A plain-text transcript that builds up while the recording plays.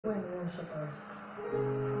worshipers.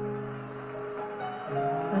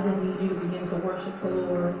 I just need you to begin to worship the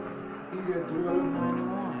Lord. He that dwelleth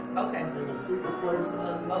Okay. in the secret place.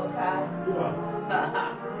 Most High. Yeah.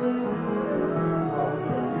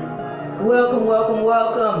 Welcome, welcome,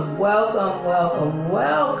 welcome, welcome, welcome,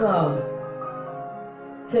 welcome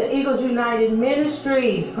to Eagles United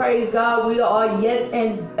Ministries. Praise God, we are yet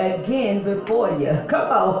and again before you.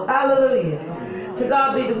 Come on, hallelujah. To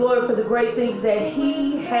God be the glory for the great things that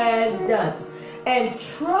He has done. And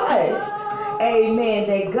trust, amen,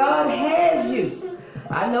 that God has you.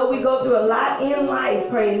 I know we go through a lot in life,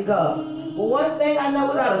 praise God. But one thing I know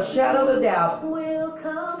without a shadow of a doubt,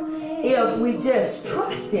 if we just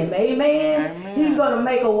trust Him, amen, He's going to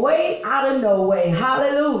make a way out of no way.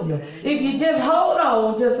 Hallelujah. If you just hold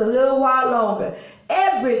on just a little while longer,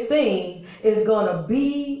 everything is going to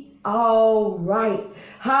be all right.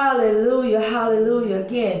 Hallelujah. Hallelujah.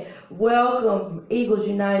 Again, welcome Eagles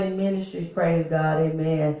United Ministries. Praise God.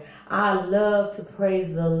 Amen. I love to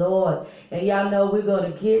praise the Lord. And y'all know we're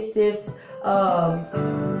going to get this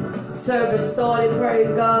service started. Praise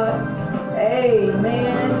God.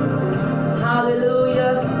 Amen.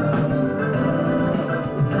 Hallelujah.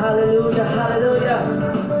 Hallelujah. Hallelujah.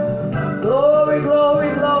 Glory,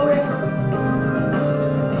 glory, glory.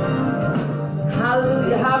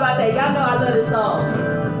 Hallelujah. How about that? Y'all know I love this song.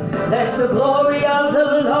 Let the glory of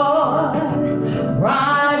the Lord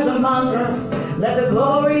rise among us. Let the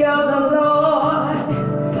glory of the Lord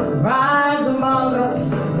rise among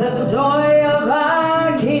us. Let the joy of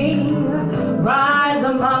our King rise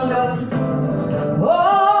among us.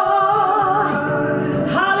 Oh,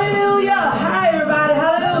 hallelujah. Hi, everybody.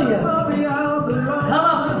 Hallelujah. Come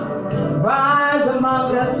on. Rise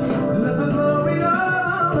among us. Let the glory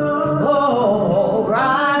of the Lord. Oh,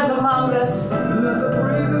 rise among us.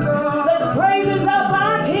 Let the praises of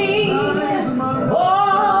our King. Oh,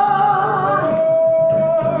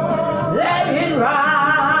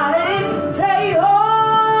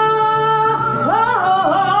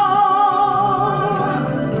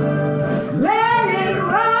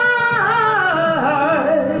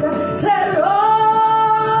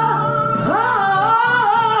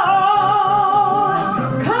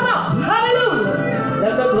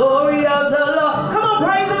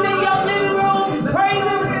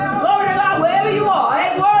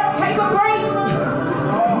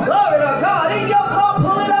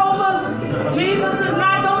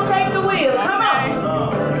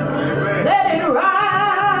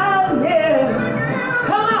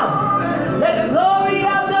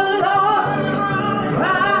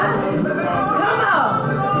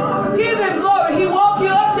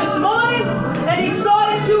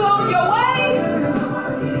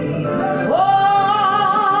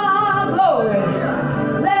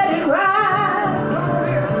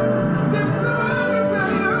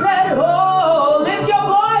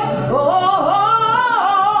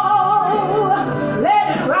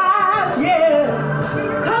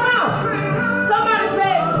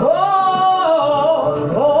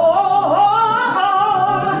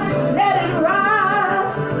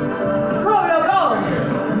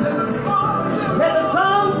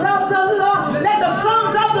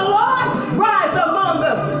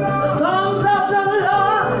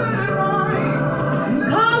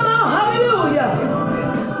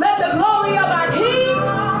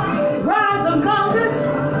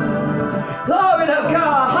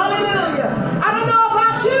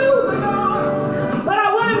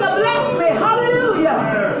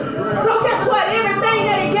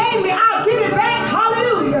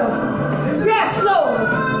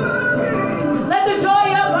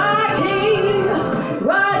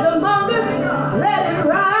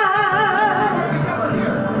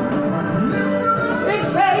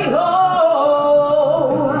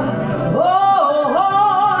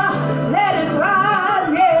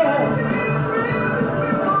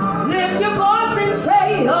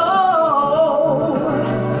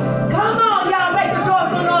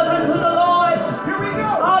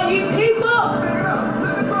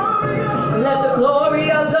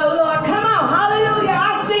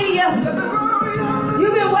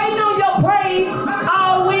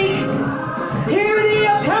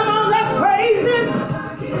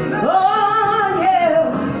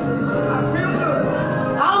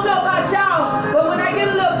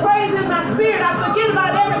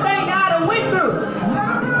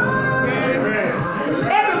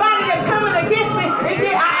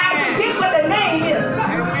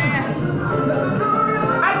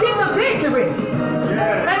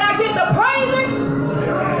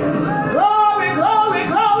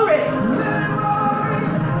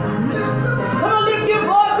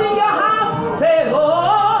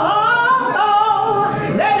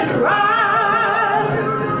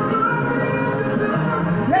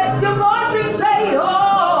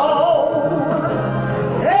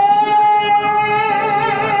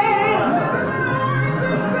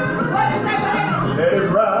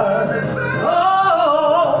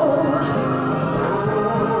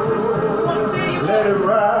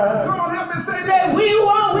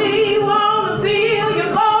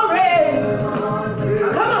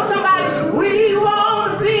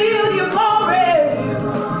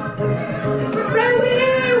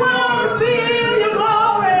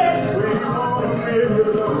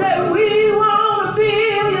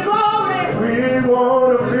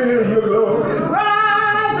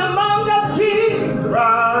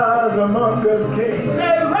 among us, kings.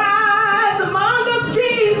 Say, rise among us,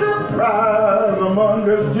 Jesus. Rise among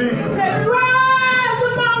us, Jesus. Say, rise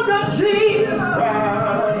among us, Jesus.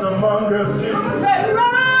 Rise among us, Jesus. Say,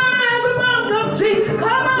 rise among us, Jesus.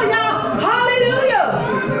 Come on, y'all. Hallelujah.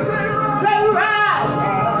 Say, rise.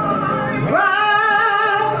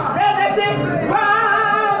 Rise. That's it.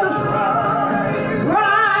 Rise.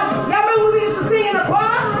 Rise. Y'all remember we used to sing in the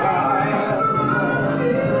choir?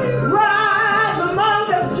 Rise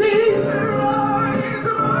among us, Jesus.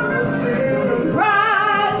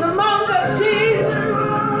 Rise among us, Jesus.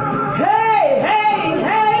 Hey, hey,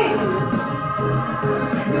 hey.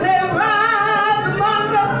 Say, rise among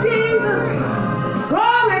us, Jesus.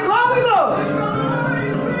 Glory, glory, glory.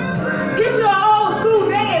 Get your old school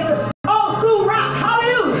dance, old school rock.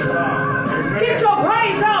 Hallelujah. Get your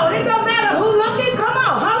praise on. It don't matter who looking. Come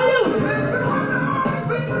on. Hallelujah.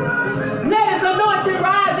 Let his anointing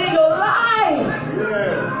rise in your life.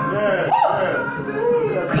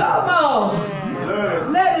 Yes. Come on.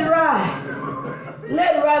 Let it rise.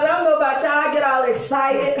 Let it rise. I don't know about y'all. I get all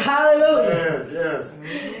excited. Hallelujah. Yes.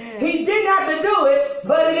 He didn't have to do it,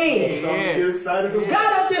 but it is. Don't get excited.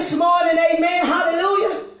 Got up this morning, amen,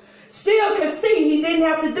 hallelujah. Still can see he didn't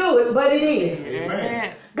have to do it, but it is.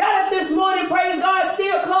 Amen. Got up this morning, praise God,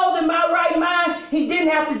 still clothed in my right mind. He didn't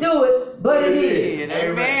have to do it, but it is.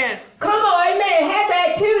 Amen. Come on, amen. Had the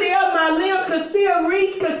activity of my limbs, could still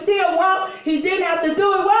reach, could still walk. He didn't have to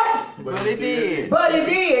do it, what? But he did. But it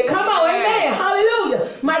did. Come on, amen, hallelujah.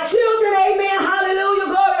 My children, amen, hallelujah,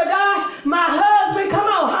 glory to God. My husband, come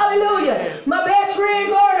on, hallelujah. My best friend,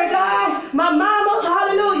 glory to God. My mama,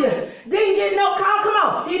 hallelujah. Didn't get no call, come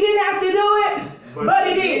on. He didn't have to do it, but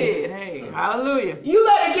he did. Hey, hallelujah. You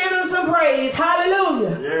better give him some praise.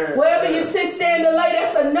 Hallelujah. Yeah, Wherever you sit, stand, or lay,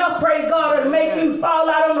 that's enough, praise God, to make you fall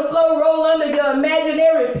out on the floor, roll under your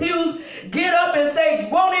imaginary pews, get up and say,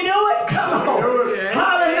 won't he do it? Come on.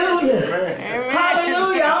 Hallelujah.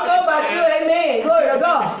 Hallelujah. I don't know about you. Amen. Glory to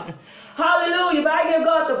God. Hallelujah. But I give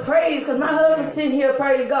God the praise because my husband's sitting here,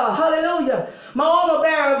 praise God. Hallelujah. My armor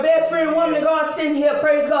bearer, best friend, woman of God, sitting here,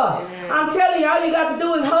 praise God. I'm telling you, all you got to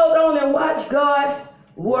do is hold on and watch God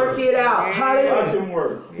work it out. Hallelujah. Watch him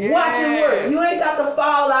work. Watch him work. You ain't got to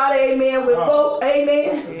fall out, amen, with folk,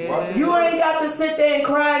 amen. You ain't got to sit there and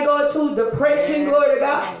cry and go into depression, glory to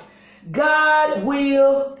God. God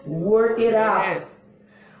will work it out. Yes.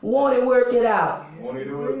 Want to work it out. Want to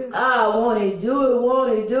do it? I want to do it,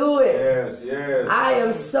 want to do it. Yes. I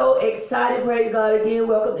am so excited, praise God again.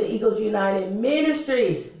 Welcome to Eagles United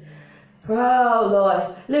Ministries. Oh,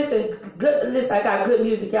 Lord. Listen, I got good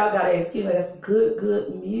music. Y'all got to excuse me. That's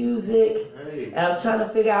good music. Hey. And I'm trying to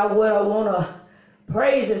figure out what I want to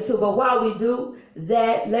praise him to. But while we do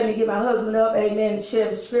that, let me get my husband up, amen, to share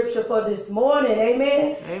the scripture for this morning,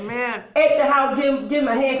 amen. Amen. At your house, give him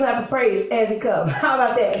a hand clap of praise as he comes. How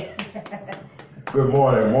about that? Good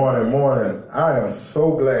morning. I am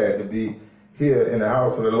so glad to be here in the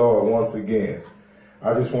house of the Lord once again.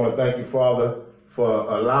 I just want to thank you, Father, for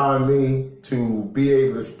allowing me to be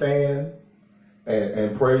able to stand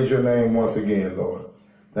and praise your name once again, Lord.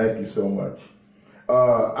 Thank you so much.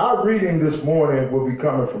 Our reading this morning will be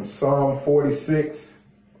coming from Psalm 46,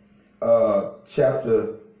 verse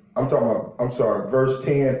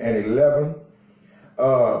 10 and 11.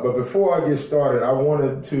 But before I get started, I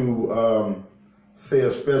wanted to say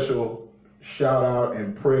a special shout out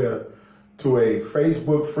and prayer to a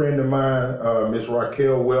Facebook friend of mine, Miss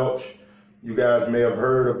Raquel Welch. You guys may have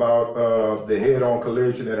heard about the head-on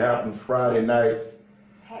collision that happens Friday night.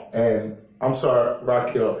 And I'm sorry,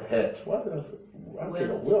 Raquel Hatch. What did I say?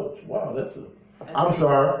 Raquel Welch. Wow, I'm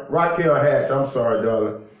sorry, Raquel Hatch. I'm sorry,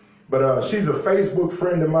 darling. But she's a Facebook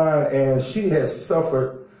friend of mine, and she has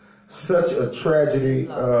suffered such a tragedy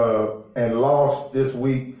and loss this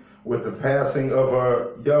week with the passing of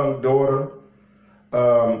her young daughter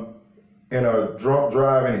in a drunk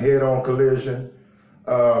driving head-on collision.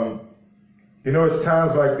 It's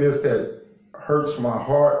times like this that hurts my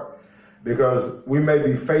heart because we may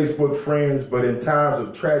be Facebook friends, but in times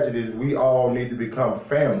of tragedies, we all need to become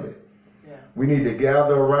family. Yeah. We need to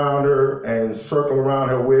gather around her and circle around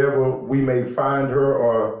her wherever we may find her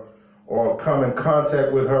or come in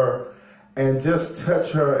contact with her and just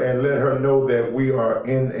touch her and let her know that we are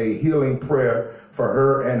in a healing prayer for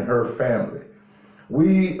her and her family.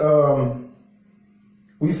 We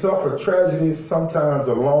suffer tragedies sometimes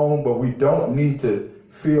alone, but we don't need to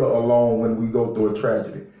feel alone when we go through a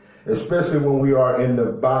tragedy, especially when we are in the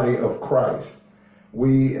body of Christ.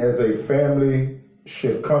 We as a family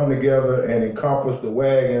should come together and encompass the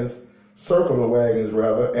wagons, circle the wagons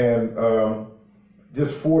rather, and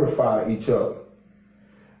just fortify each other.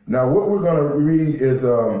 Now what we're going to read is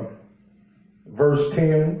verse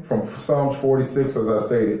 10 from Psalms 46, as I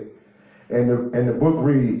stated. And the book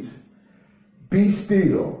reads, "Be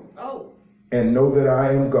still and know that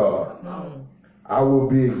I am God. I will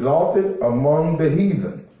be exalted among the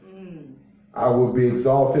heathens. I will be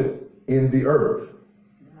exalted in the earth.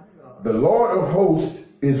 The Lord of hosts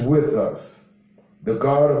is with us. The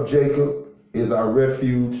God of Jacob is our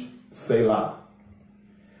refuge, Selah."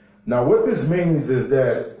 Now, what this means is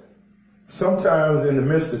that sometimes in the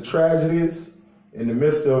midst of tragedies, in the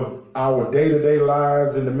midst of our day-to-day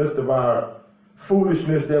lives, in the midst of our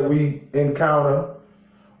foolishness that we encounter,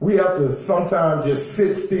 we have to sometimes just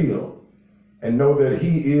sit still and know that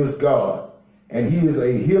he is God. And he is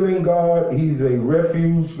a healing God. He's a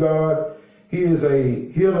refuge God. He is a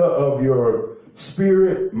healer of your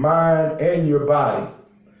spirit, mind, and your body.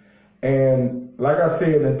 And like I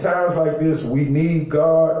said, in times like this, we need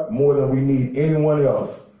God more than we need anyone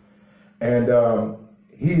else. And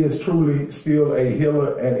he is truly still a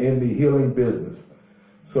healer and in the healing business.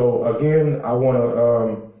 So again, I want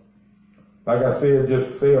to, like I said,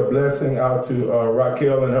 just say a blessing out to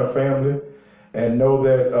Raquel and her family, and know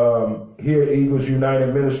that here at Eagles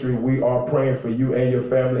United Ministry, we are praying for you and your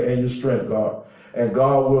family and your strength, God. And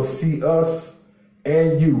God will see us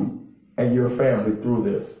and you and your family through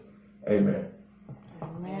this. Amen.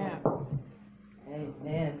 Amen.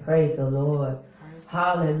 Amen. Praise the Lord.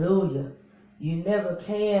 Hallelujah. You never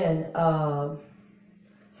can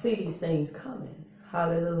see these things coming.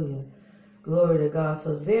 Hallelujah. Glory to God.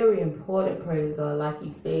 So it's very important, praise God, like he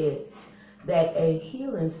said, that a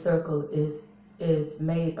healing circle is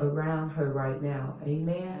made around her right now.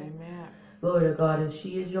 Amen. Amen. Glory to God. If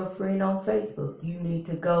she is your friend on Facebook, you need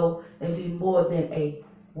to go and be more than a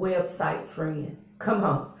website friend. Come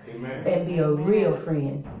on. Amen. And be a real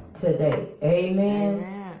friend today. Amen.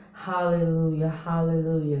 Amen. Hallelujah.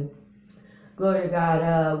 Hallelujah. Glory to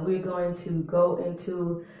God. We're going to go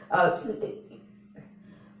into,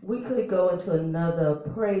 we could go into another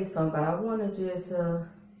praise song, but I want to just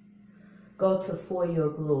go to For Your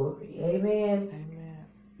Glory. Amen. Amen.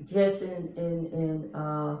 Just in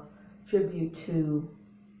tribute to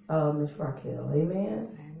Miss Raquel. Amen.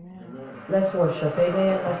 Amen. Let's worship.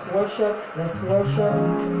 Amen. Let's worship. Let's worship.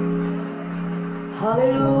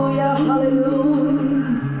 Hallelujah.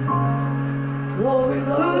 Hallelujah. Glory,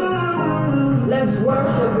 glory. Let's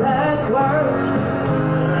worship. Let's worship.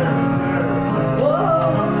 Oh,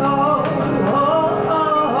 oh, oh,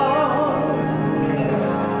 oh.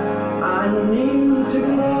 I need to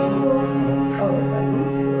glow. Oh, yes, I need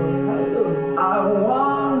to glow. Hallelujah. I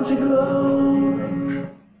want to glow.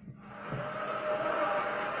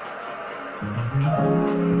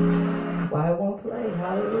 Why it won't play?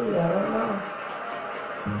 Hallelujah. I don't know.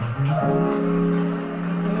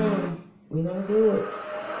 We don't do it.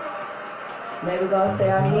 Maybe God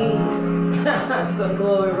say I need some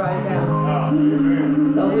glory right now.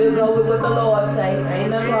 So we'll go with what the Lord say.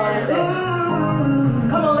 Ain't nothing wrong with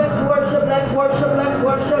that. Come on, let's worship, let's worship, let's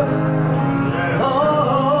worship. Oh,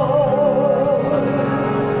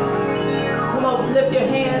 come on, lift your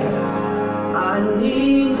hands. I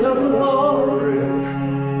need your glory.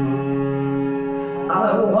 I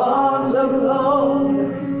want your glory.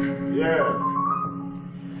 Yes.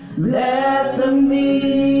 Less of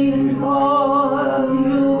me, more of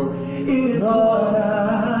you is all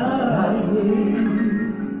I need.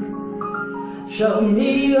 Show me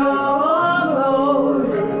your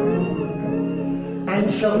glory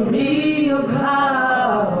and show me your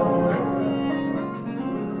power.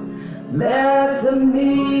 Less of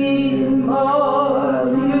me, more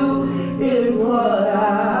of you is what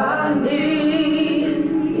I need.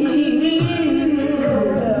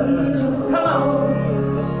 Come on.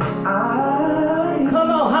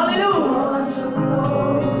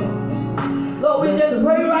 Lord, we just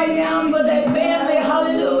pray right now for that family.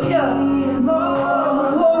 Hallelujah.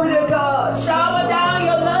 Glory to God. Shower down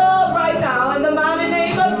your love right now in the mighty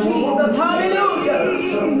name of Jesus. Hallelujah.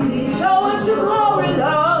 Show us your glory,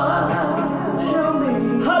 Lord.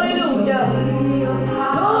 Hallelujah.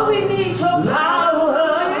 Lord, we need your power.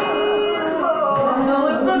 Do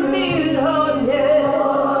it for me, Lord. Yeah.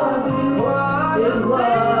 It's what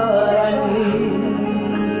I need.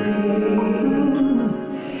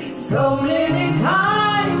 So many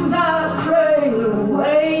times I strayed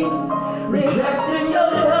away, rejecting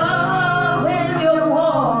your love and your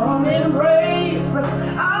warm embrace.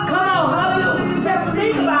 Come on, hallelujah. Just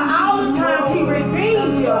think about all the times he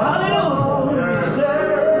redeemed you. Hallelujah.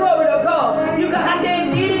 Glory to God. You got to get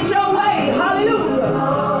it your way. Hallelujah.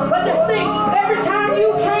 But just think, every time you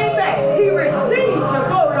came back, he received you.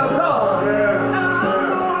 Glory to God.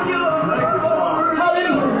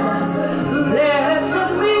 Hallelujah. Less of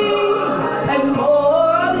me and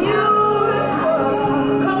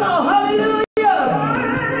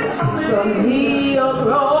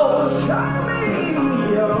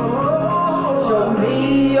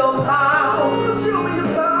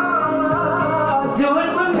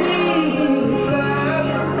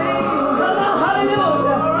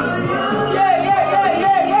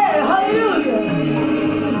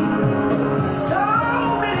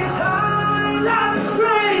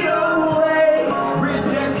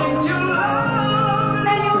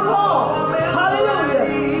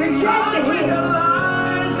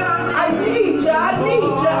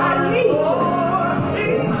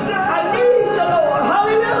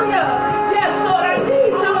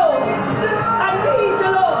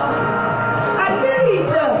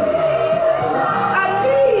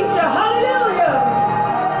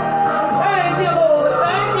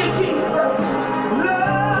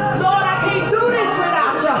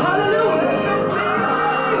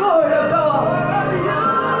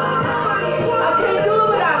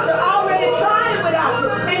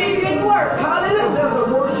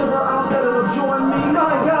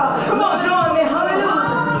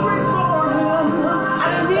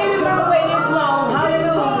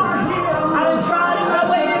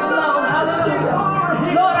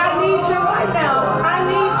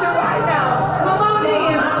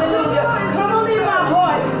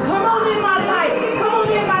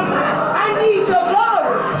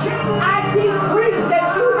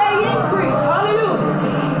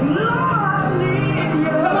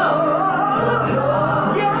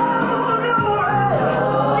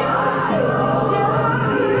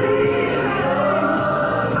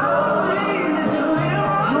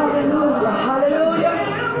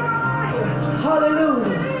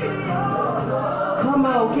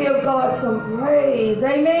give God some praise.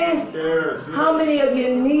 Amen. Yes. How many of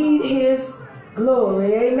you need his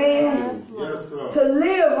glory? Amen. Yes, Lord. Yes, sir. To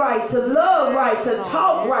live right, to love right, to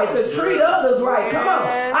talk right, to treat others right. Come on.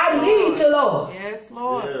 I need you, Lord. Yes,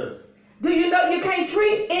 Lord. Yes. Do you know you can't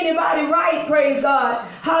treat anybody right, praise God,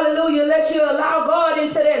 hallelujah, unless you allow God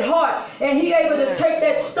into that heart and he able to take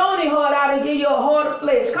that stony heart out and give you a heart of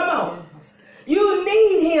flesh. Come on. You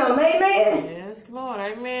need him, amen. Yes, Lord.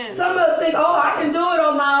 Amen. Some of us think, oh, I can do it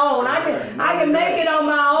on my own. I can make it on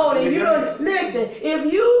my own. And you don't listen.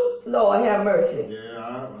 If you, Lord have mercy. Yeah,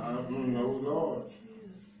 I know, Lord.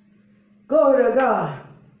 Glory to God.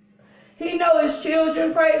 He know his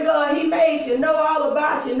children, praise God. He made you, know all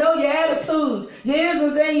about you, know your attitudes, your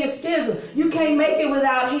isms and your schisms. You can't make it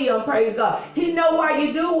without him, praise God. He know why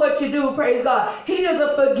you do what you do, praise God. He is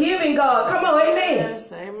a forgiving God. Come on, amen.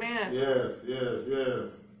 Yes, amen. Yes, yes,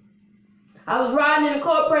 yes. I was riding in the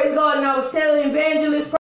car, praise God, and I was telling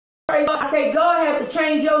evangelist, praise God. I said, God has to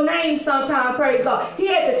change your name sometime, praise God. He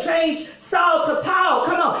had to change Saul to Paul.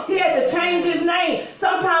 Come on. He had to change his name.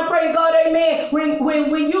 Sometime, praise God, amen.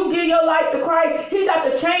 When you give your life to Christ, he got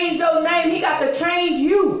to change your name. He got to change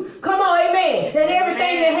you. Come on, amen. And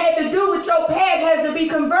everything that had to do with your past has to be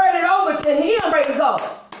converted over to him, praise God.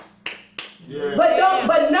 Yeah.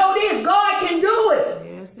 But know this, God can do it.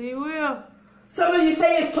 Yes, he will. Some of you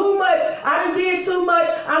say it's too much. I done did too much.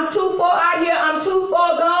 I'm too far out here. I'm too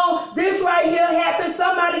far gone. This right here happened.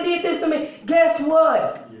 Somebody did this to me. Guess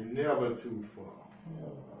what? You're never too far.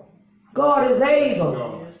 God is able.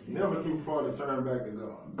 God. Never too far to turn back to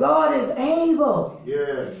God. God is able.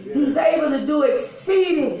 Yes, yes. He's able to do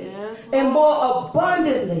exceedingly and more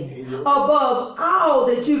abundantly above all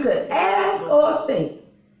that you could ask or think.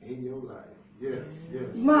 In your life. Yes,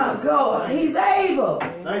 yes. My God, he's able.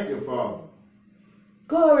 Thank you, Father.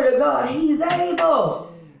 Glory to God, he's able.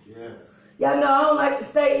 Yes. Y'all know I don't like to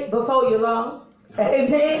stay before you long.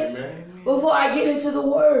 Amen. Amen. Before I get into the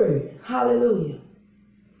word. Hallelujah.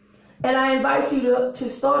 And I invite you to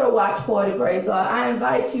start a watch party, praise God. I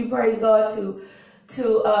invite you, praise God, to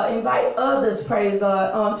invite others, praise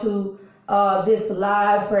God, onto this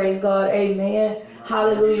live, praise God, amen.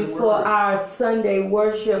 Hallelujah, for our Sunday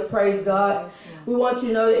worship, praise God. We want you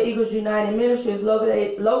to know that Eagles United Ministries is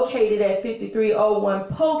located at 5301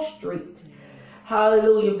 Polk Street.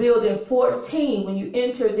 Hallelujah, building 14. When you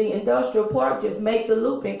enter the industrial park, just make the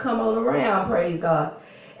loop and come on around, praise God.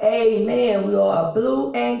 Amen. We are a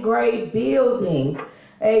blue and gray building.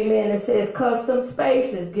 Amen. It says custom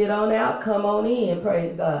spaces. Get on out. Come on in.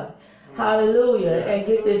 Praise God. Hallelujah. And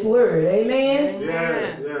get this word. Amen.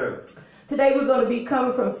 Yes, yes. Today we're going to be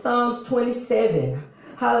coming from Psalms 27.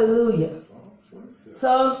 Hallelujah.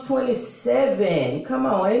 Psalms 27. Come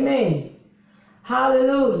on. Amen.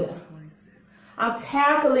 Hallelujah. I'm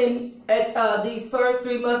tackling at these first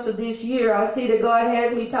 3 months of this year. I see that God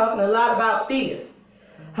has me talking a lot about fear.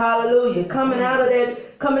 Hallelujah. Coming out of,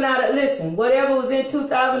 listen, whatever was in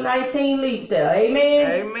 2019, leave there. Amen.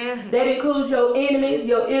 Amen. That includes your enemies,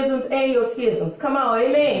 your isms, and your schisms. Come on.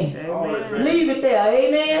 Amen. Amen. Leave it there.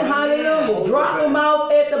 Amen. Hallelujah. Drop them off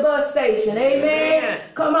at the bus station. Amen.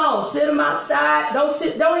 Come on. Sit them outside. Don't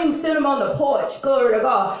even sit them on the porch. Glory to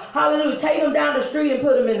God. Hallelujah. Take them down the street and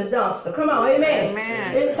put them in the dumpster. Come on. Amen.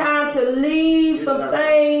 Amen. It's time to leave some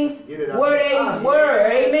things where they were.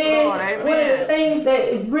 Amen. Lord, amen. One of the things that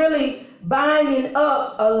is really binding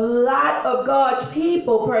up a lot of God's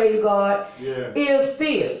people, praise God, is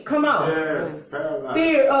fear. Come on. Yes.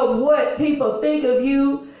 Fear of what people think of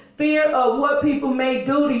you, fear of what people may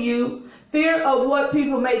do to you, fear of what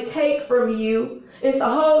people may take from you. It's a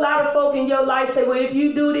whole lot of folk in your life say, well, if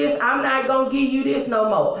you do this, I'm not going to give you this no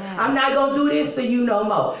more. I'm not going to do this for you no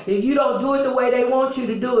more. If you don't do it the way they want you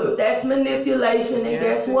to do it, that's manipulation. And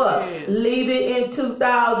guess what? Leave it in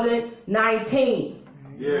 2019.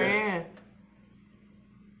 Yes.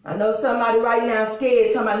 I know somebody right now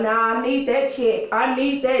scared, talking about, nah, I need that check. I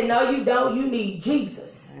need that. No, you don't. You need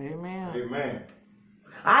Jesus. Amen. Amen.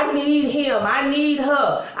 I need him. I need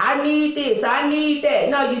her. I need this. I need that.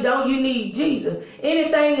 No, you don't. You need Jesus.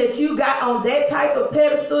 Anything that you got on that type of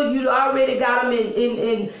pedestal, you already got them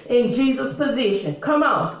in Jesus' position. Come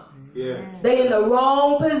on. Yes. They in the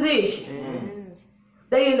wrong position.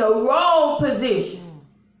 They in the wrong position.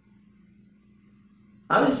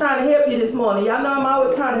 I'm just trying to help you this morning. Y'all know I'm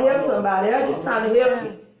always trying to help somebody. I'm just trying to help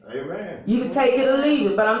you. Amen. You can take it or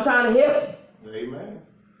leave it, but I'm trying to help you. Amen.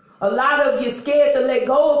 A lot of you scared to let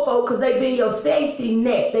go of folk because they've been your safety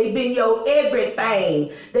net. They've been your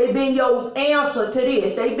everything. They've been your answer to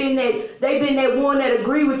this. They've been that one that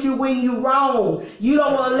agree with you when you wrong. You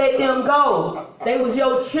don't want to let them go. They was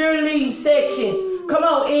your cheerleading section Come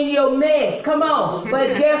on, in your mess. Come on.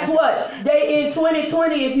 But guess what? They in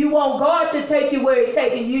 2020, if you want God to take you where He's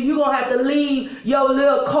taking you, you're going to have to leave your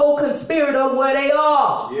little co-conspirator where they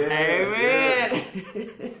are. Amen.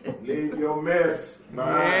 Yes. Leave your mess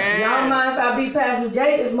behind. Y'all mind if I be Pastor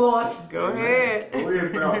Jay this morning? Go ahead. Go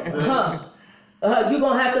ahead, Pastor Jay. You're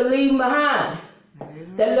going to have to leave him behind.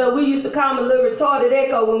 That little, we used to call him a little retarded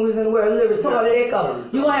echo when we was in the world, a little retarded echo.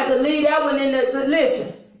 You're going to have to leave that one in the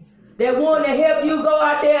listen. That one that help you go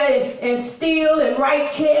out there and steal and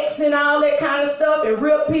write checks and all that kind of stuff and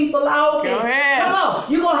rip people off. Go ahead. Come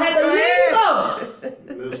on, you're going to have to leave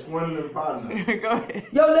them. Little swindling partner. Go ahead.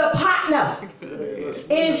 Your little partner.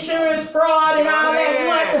 Insurance fraud and all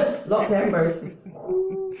that. Lord have mercy.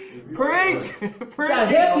 Preach. Preach. Trying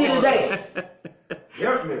to help you today.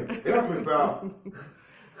 Help me, Pastor.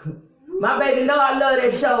 My baby know I love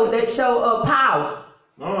that show of Power.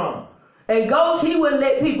 And Ghost, he wouldn't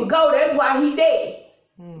let people go. That's why he dead.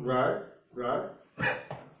 Right.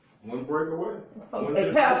 One break away.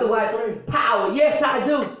 Say, Pastor, watch Power. Yes, I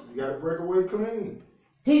do. You got to break away clean.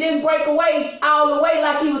 He didn't break away all the way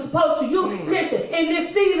like he was supposed to. You listen, in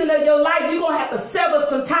this season of your life, you're going to have to sever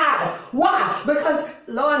some ties. Why? Because,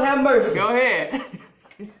 Lord have mercy. Go ahead.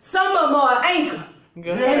 Some of them are anchored.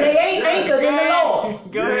 Go And ahead. they ain't anchored in the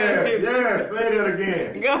Lord. Go ahead. Yes, say that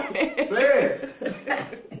again. Go ahead. Say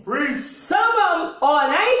it. Preach. Some of them are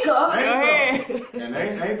an anchor. Go ahead. And they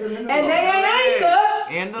ain't anchored in the And Lord. they ain't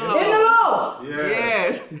anchored In the in the Lord. Lord.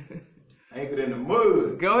 Yes. Anchored in the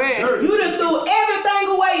mud. Go ahead. Dirt. You done threw everything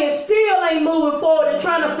away and still ain't moving forward and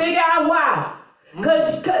trying to figure out why.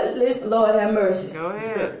 Cause listen, Lord have mercy. Go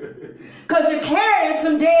ahead. Cause you're carrying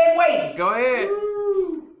some dead weight. Go ahead.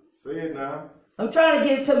 Say it now. I'm trying to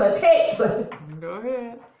get to my text, but Go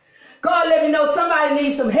ahead. God let me know somebody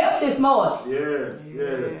needs some help this morning.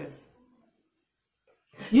 Yes.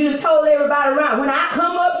 You done told everybody around, when I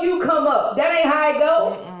come up, you come up. That ain't how it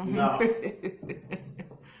go. No.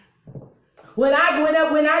 When I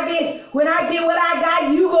get what I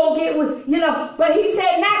got, you gonna get what, you know. But he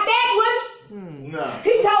said, not that one. No.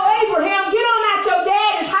 He told Abraham, get on out your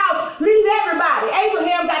daddy's house, leave everybody.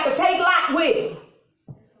 Abraham got to take Lot with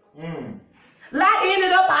him. Lot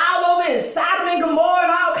ended up all over in Sodom and Gomorrah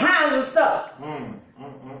and all kinds of stuff.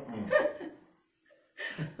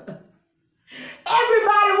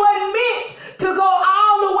 Everybody wasn't meant to go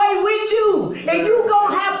all the way with you. And you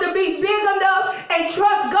gonna have to be big enough and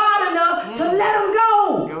trust God enough to let them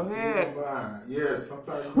go. Go ahead. Yes,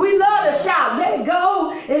 sometimes. We love to shout, let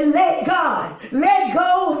go and let God. Let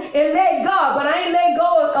go and let God. But I ain't let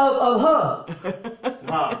go of her.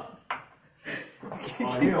 Nah.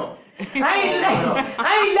 On him. I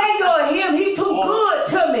ain't let go of him. He too good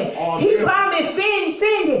to me. He buy me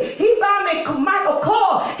Fendi. He buy me Michael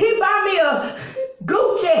Kors. He buy me a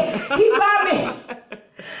Gucci. He buy me.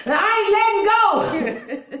 I ain't letting go.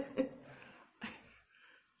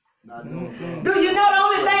 Do you know the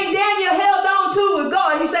only thing Daniel held on to was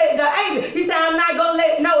God? He said, the angel. He said, I'm not gonna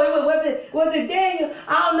let. No, was it Daniel?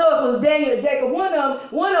 I don't know if it was Daniel or Jacob. One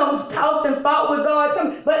of them tossed and fought with God.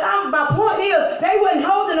 But my point is, they wasn't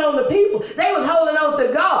holding on to people. They was holding on to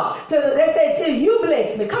God. They said, till you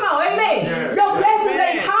bless me. Come on, amen. Your blessings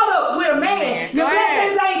ain't caught up with a man. Your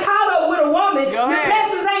blessings ain't caught up with a woman. Your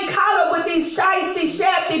blessings ain't caught up with these shifty,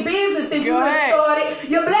 shafty businesses you have started.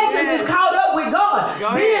 Your blessings is caught up with God.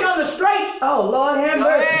 Being on the straight, oh Lord have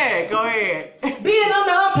mercy. Go ahead. Being on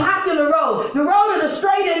the unpopular road, the road of the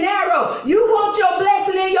straight and narrow. You want your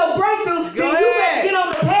blessing and your breakthrough, then you better get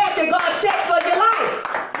on the path that God set for your life.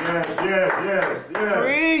 Yes.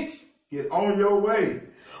 Preach. Get on your way.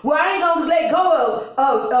 Well, I ain't gonna let go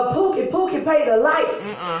of Pookie. Pookie pay the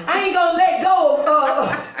lights. I ain't gonna let go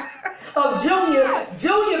of Junior.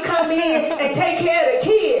 Junior come in and take care of the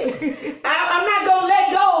kids. I'm not gonna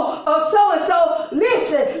let go of so and so.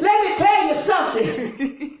 Listen, let me tell you something.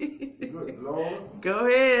 Good Lord. Go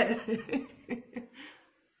ahead.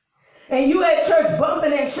 And you at church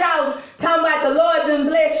bumping and shouting, talking about the Lord didn't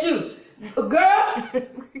bless you, girl.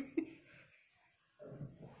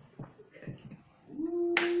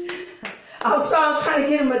 I'm sorry, I'm trying to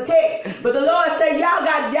get him a text, but the Lord said y'all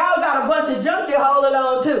got a bunch of junk you're holding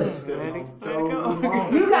on to. Let it go.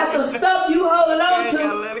 You got some stuff you holding on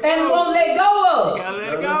to and won't let go of. You gotta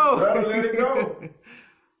let it go. Let it go.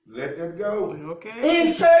 Let that go.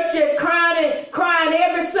 In church, you're crying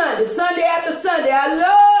every Sunday after Sunday. I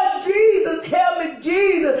love Jesus. Help me,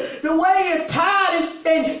 Jesus. The way is tired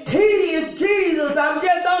and tedious, Jesus. I'm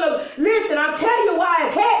just on a... Listen, I'm telling you why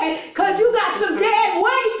it's heavy. Because you got some dead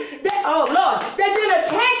weight that, oh Lord, that then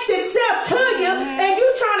attached itself to you and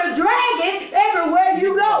you trying to drag it everywhere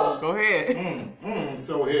you go. Go ahead.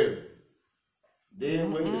 So heavy.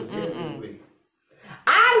 Dead weight is heavy weight.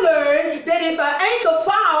 I learned that if an anchor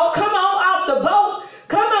fall, come on off the boat,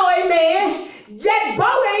 come on, amen, that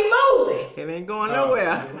boat ain't moving. It ain't going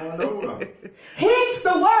nowhere. Ain't going nowhere. Hence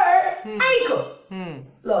the word anchor.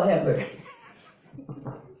 Lord have mercy.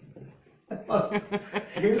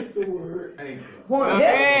 Hence the word anchor. Want to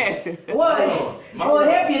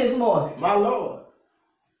help you this morning. My Lord.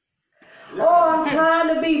 Oh, I'm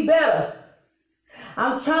trying to be better.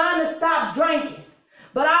 I'm trying to stop drinking.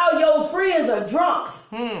 But all your friends are drunks.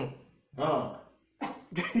 And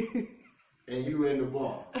you in the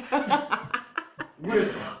bar.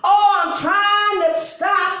 With them. Oh, I'm trying to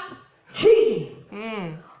stop cheating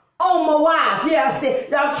on my wife. Yeah, I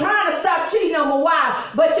said, I'm trying to stop cheating on my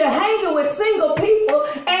wife. But you're hanging with single people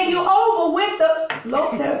and you over with the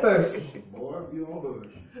Lord have mercy. Boy, you on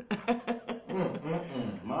hush.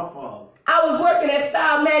 My father. I was working at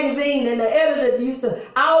Style Magazine and the editor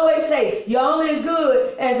I always say, you're only as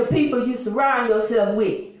good as the people you surround yourself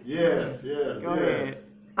with. Yes. Go ahead.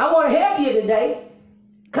 I want to help you today.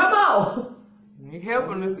 Come on. You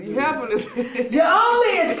helping us. You're only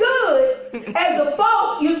as good as the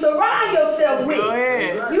folk you surround yourself with. Go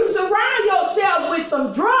ahead. You surround yourself with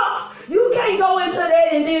some drunks. You can't go into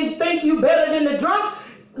that and then think you better than the drunks.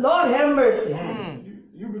 Lord have mercy.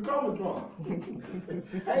 You become a drunk.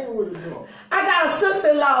 Hanging with a drunk. I got a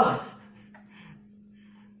sister-in-law.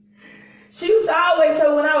 She used to always say,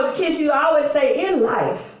 when I was a kid, she would always say, in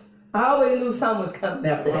life. I always knew something was coming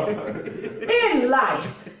after that. In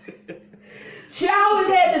life. She always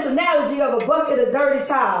had this analogy of a bucket of dirty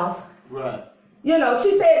towels. Right. You know,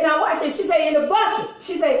 she said, now watch this. She said, in the bucket.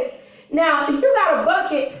 She said, now, if you got a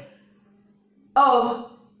bucket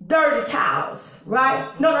of dirty towels, right?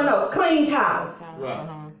 No, clean towels. Right.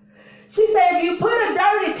 She said, if you put a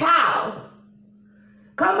dirty towel,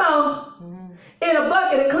 come on, in a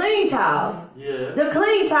bucket of clean towels, the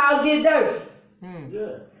clean towels get dirty.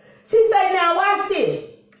 Yeah. She said, now watch this.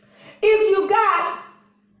 If you got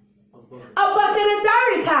a bucket of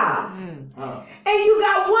dirty towels, and you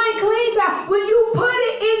got one clean towel, when you put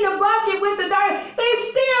it in the bucket with the dirty, it's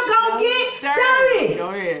still gonna get dirty. Go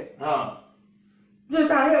ahead. Just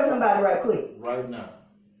trying to help somebody right quick. Right now.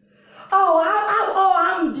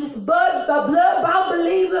 I'm just a blood-bought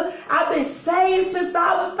believer. I've been saved since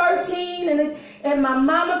I was 13, and my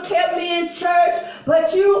mama kept me in church.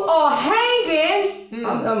 But you are hanging.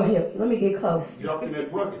 I'm here. Let me get close. Jump in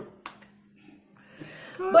that bucket.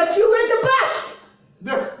 But you in the bucket.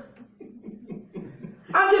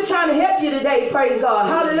 I'm just trying to help you today. Praise God.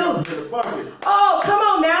 Hallelujah. Oh, come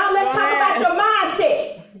on now. Let's talk about your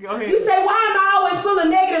mindset. Go ahead. You say, why am I always full of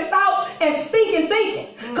negative thoughts and stinking thinking?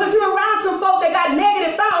 Because you're around some folk that got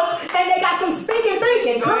negative thoughts and they got some stinking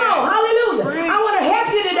thinking. Come on, hallelujah. I want to help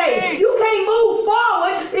you today. You can't move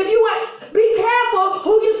forward if you want. Be careful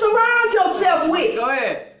who you surround yourself with. Go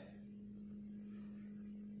ahead.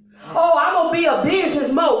 Oh, I'm going to be a business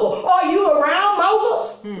mogul. Are you around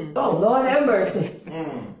moguls? Oh, Lord have mercy.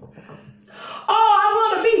 Oh, I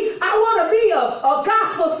want to be a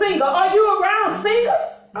gospel singer. Are you around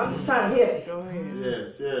singers? I'm just trying to help you. Go ahead.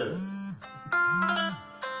 Yes.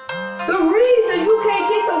 The reason you can't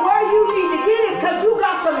get to where you need to get is because you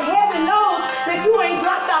got some heavy loads that you ain't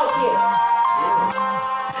dropped out yet.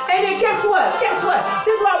 And then guess what? This is what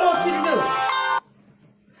I want you to do.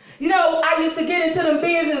 You know, I used to get into them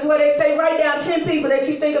business where they say write down 10 people that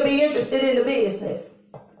you think will be interested in the business.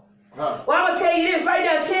 Well, I'm going to tell you this. Write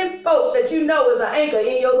down 10 folk that you know is an anchor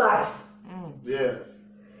in your life. Yes.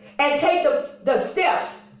 And take the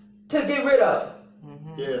steps to get rid of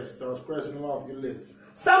them. Yes, start scratching them off your list.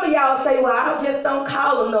 Some of y'all say, well, I just don't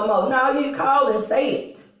call them no more. No, you call and say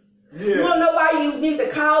it. Yes. You want to know why you need to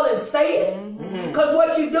call and say it? Because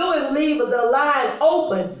what you do is leave the line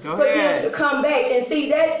open for them to come back. And see,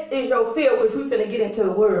 that is your fear, which we're finna get into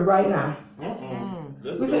the word right now.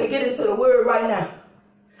 We're finna get into the word right now.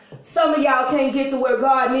 Some of y'all can't get to where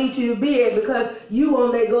God needs you to be at because you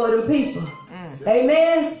won't let go of them people.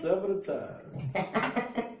 Amen? Several times.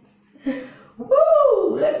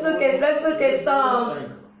 Woo! Let's look at Psalms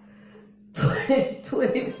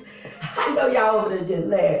 20. I know y'all over there just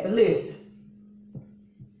laughing. Listen.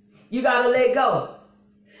 You gotta let go.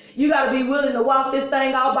 You gotta be willing to walk this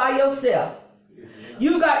thing all by yourself.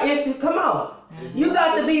 Come on. You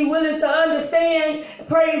got to be willing to understand,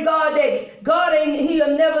 praise God, that God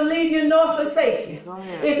he'll never leave you nor forsake you.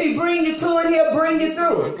 If he bring you to it, he'll bring you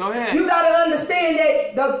through it. Go ahead. You got to understand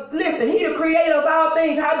that, listen, he the creator of all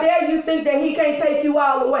things. How dare you think that he can't take you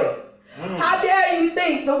all the way? How dare you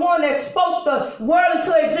think the one that spoke the world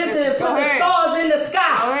into existence and put the stars in the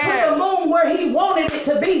sky, put the moon where he wanted it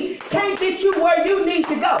to be, can't get you where you need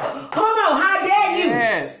to go? Come on, how dare you?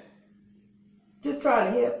 Yes. Just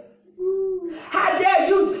trying to help. How dare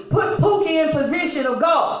you put Pookie in position of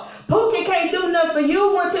God? Pookie can't do nothing for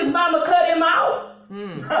you once his mama cut him off.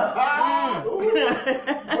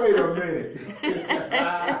 Wait a minute.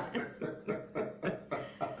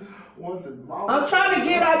 Once his mama, I'm trying to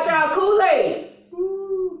get out y'all Kool-Aid.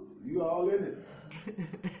 You all in it.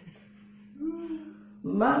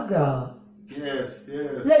 My God. Yes,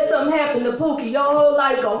 yes. Let something happen to Pookie, your whole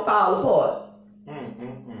life gonna fall apart.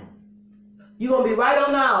 You're gonna be right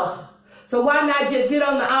on the altar. So why not just get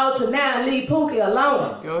on the altar now and leave Pookie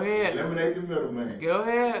alone? Go ahead. Eliminate the middleman. Go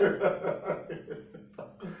ahead.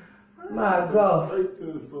 My God. Straight to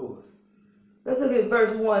the source. Let's look at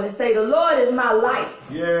verse 1. It say, the Lord is my light.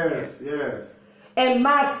 Yes, yes. And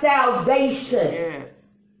my salvation. Yes.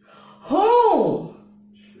 Whom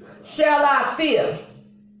shall I fear?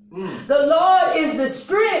 The Lord is the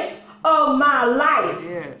strength of my life.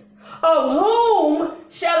 Yes. Of whom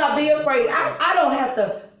shall I be afraid? I don't have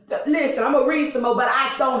to. Listen, I'm going to read some more, but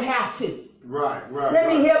I don't have to. Right. Let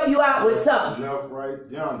me help you out with something. Left, right,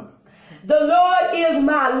 yonder. The Lord is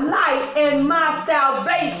my light and my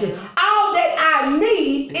salvation. All that I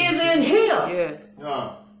need is in Him. Yes.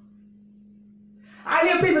 I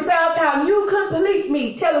hear people say all the time, you complete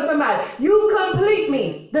me. Telling somebody, you complete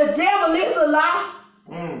me. The devil is a lie.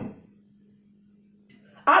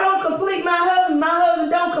 I don't complete my husband. My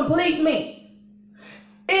husband don't complete me.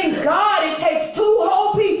 In God, it takes two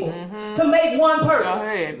whole people to make one person. Go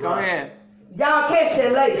ahead. Go ahead. Y'all catch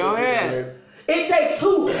that later. Go ahead. It takes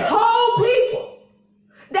two whole people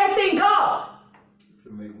that's in God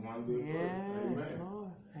to make one good person.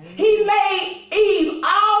 Lord. He made Eve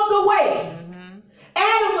all the way.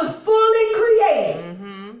 Adam was fully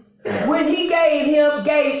created when he gave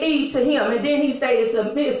Eve to him, and then he said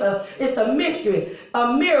it's a mystery,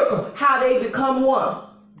 a miracle how they become one.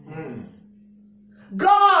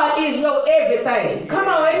 God is your everything. Come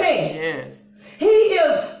on, amen. Yes. He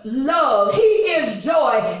is love. He is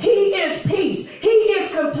joy. He is peace. He is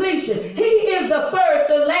completion. He is the first,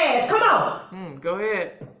 the last. Come on. Go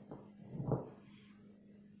ahead.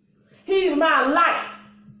 He's my light.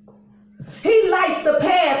 He lights the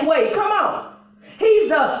pathway. Come on. He's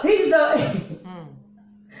a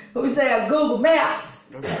what we say, a Google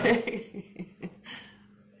Maps. Okay.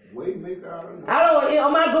 Waymaker,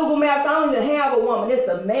 On my Google Maps, I don't even have a woman. It's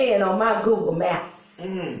a man on my Google Maps.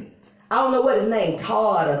 I don't know what his name,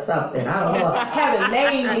 Todd or something. I don't know. I haven't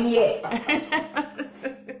named him yet.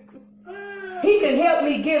 He can help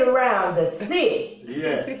me get around the city.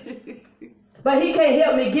 Yes. But he can't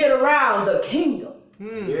help me get around the kingdom.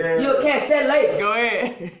 Yeah. You'll catch that later. Go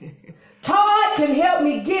ahead. Todd can help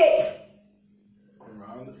me get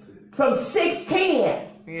Around the city. from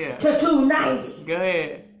 610 to 290. Go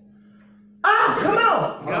ahead. Come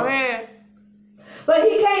on. Go ahead. But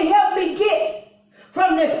he can't help me get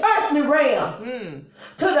from this earthly realm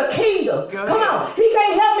to the kingdom. Come on. He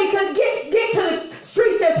can't help me get to the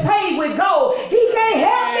streets that's paved with gold. He can't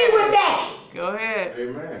help me with that. Go ahead.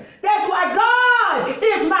 Amen. That's why God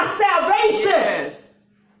is my salvation. Yes.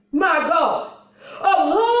 My God.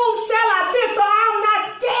 Of whom shall I fear? So I'm not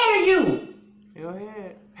scared of you. Go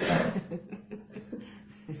ahead.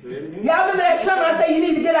 Say it again. Y'all remember that song I say you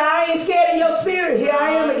need to get out? I ain't scared of your spirit. Here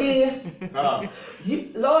I am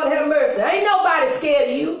again. Lord have mercy. Ain't nobody scared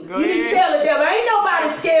of you. Go you ahead. need to tell the devil, ain't nobody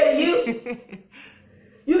scared of you.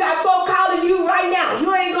 You got folk calling you right now.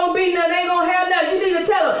 You ain't gonna be nothing, ain't gonna have nothing. You need to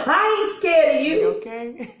tell them, I ain't scared of you.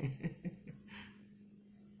 Okay.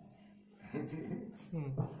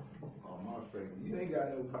 Oh, my favorite. You ain't got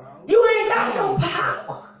no power. You ain't got no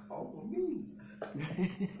power. Over me.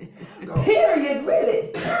 Period,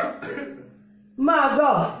 really. My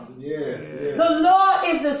God. Yes, yes. The Lord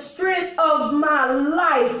is the strength of my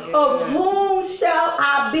life. Of whom shall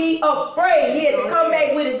I be afraid? He had to come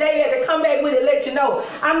back with it. They had to come back with it, let you know.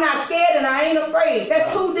 I'm not scared and I ain't afraid.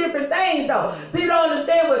 That's two different things, though. People don't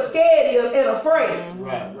understand what scared is and afraid.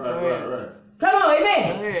 Right. Come on, Go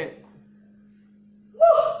amen. ahead.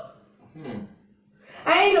 Woo.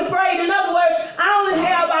 I ain't afraid. In other words, I don't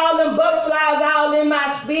have all them butterflies all in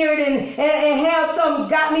my spirit and have something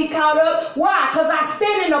got me caught up. Why? Because I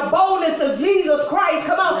stand in the boldness of Jesus Christ.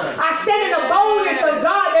 Come on. I stand in the boldness of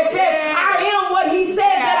God that says, I am what He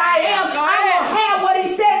says that I am. I will have what He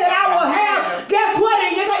says that I will have. Guess what?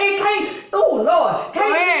 It can't, oh Lord,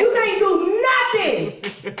 you can't do nothing.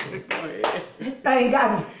 Thank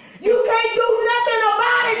God. You can't do nothing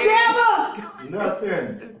about it, devil.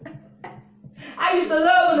 Nothing. I used to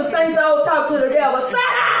love when the saints always talk to the devil.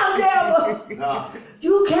 Shut down, devil. Nah.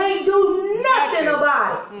 You can't do nothing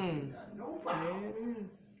about it. No power.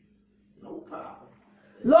 No power.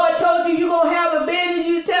 Lord told you going to have a business.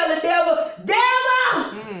 You tell the devil,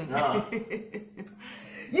 devil, Nah.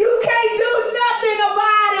 you can't do nothing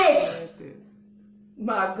about it.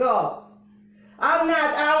 My God.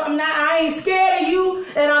 I ain't scared of you,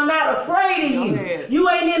 and I'm not afraid of you. Ahead. You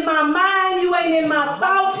ain't in my mind, you ain't in my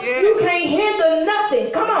thoughts, Yes. you can't hinder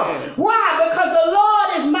nothing. Come on. Yes. Why? Because the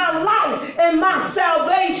Lord is my light and my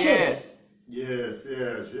salvation. Yes.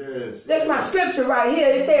 Yes. That's my scripture right here.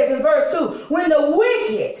 It says in verse 2, when the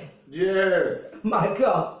wicked, Yes. my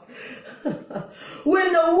God,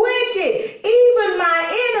 when the wicked, even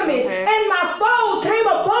my enemies and my foes came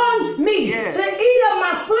upon me Yes. to eat of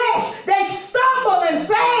my flesh, they stumble and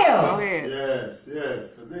Go fail. ahead. Yes.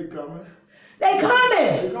 But they coming. They They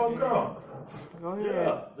coming. gonna come. Go ahead.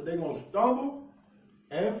 Yeah. But they gonna stumble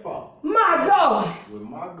and fall. My God. With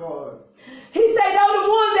my God. He said, those the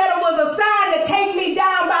ones that was assigned to take me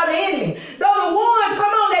down by the enemy. Those the ones,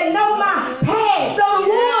 come on, that know my past. Those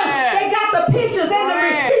the ones that got the pictures and the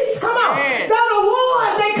receipts. Come on. Yes. Those the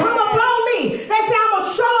ones that come upon me. They say, I'm going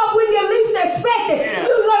to show up when you least expect it. Yeah.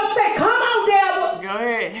 You going to say, come on, devil. Go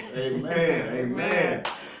ahead. Amen.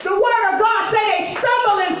 The word of God say they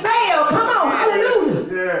stumble and fail. Come on. Hallelujah.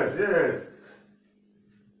 Yes.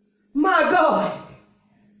 My God.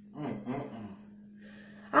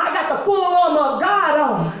 I got the full armor of God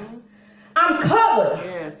on. I'm covered.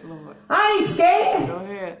 Yes, Lord. I ain't scared. Go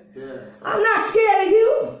ahead. Yes. I'm not scared of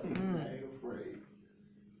you. I ain't afraid.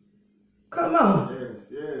 Come on.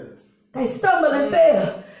 Yes. They stumble and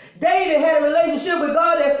fail. David had a relationship with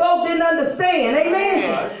God that folk didn't understand.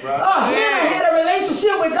 Amen. Right. Oh, Hannah had a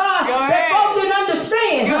relationship with God Go that ahead. folk didn't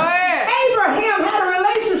understand. Go ahead. Abraham had a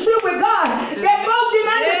relationship with God that folk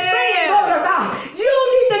didn't understand. Yes. Glory to God. You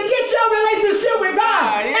need to get your relationship with God.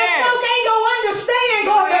 And Yes. folk ain't going to understand,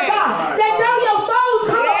 glory to Yes. God, that though your foes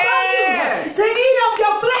come upon you Yes. to eat up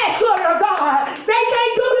your flesh, glory to God, they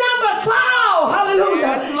can't do nothing but fall.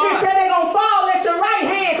 Hallelujah. Yes, He Lord. said they're going to fall at your right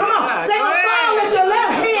hand. Come on. Yeah, They're go going to fall ahead. at your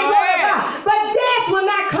left hand. Go Glory to ahead. God. But death will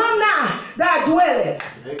not come nigh thy dwelling.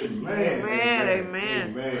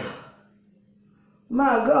 Amen.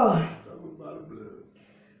 My God. Talking about the blood.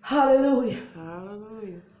 Hallelujah.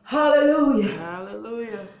 Hallelujah. Hallelujah.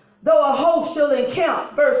 Hallelujah. Though a host shall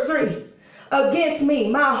encamp, verse 3, against me,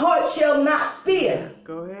 my heart shall not fear.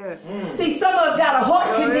 Go ahead. See, some of us got a heart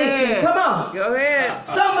Go condition. ahead. Come on. Go ahead.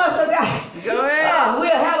 Some of us have got. Go ahead. We'll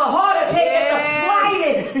have a heart attack Yes. at the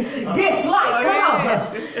slightest dislike. Go Come on.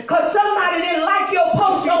 ahead. Because somebody didn't like your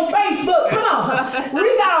post on Facebook. Come on. We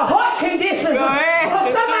got a heart condition. Go ahead.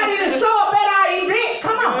 Because somebody didn't show up at our event.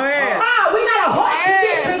 Come on. Go ahead. We got a heart Go ahead.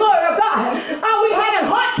 condition. Glory to God. We having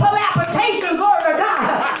heart palpitation. Glory to God.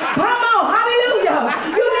 Come on. Hallelujah.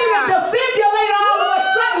 You need a defibrillator all of a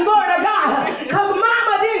sudden. Glory to God. Because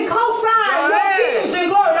mama didn't co-sign Go your ahead. vision.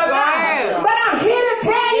 Glory to Go God. ahead. But I'm here to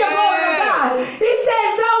tell you, glory to Yes. God. He says,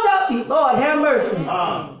 though the Lord have mercy.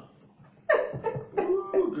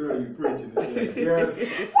 Ooh, girl, you preaching today.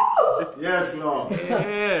 Yes, Lord.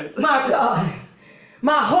 Yes. My God.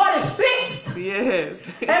 My heart is fixed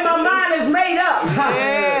Yes. and my mind is made up.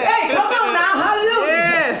 Yes. Hey, come on now. Hallelujah.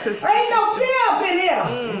 Yes. Ain't no fear up in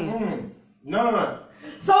here. None.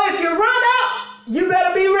 So if you run up, you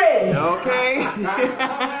better be ready. Okay.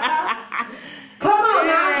 Come on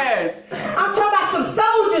Yes. now. I'm talking about some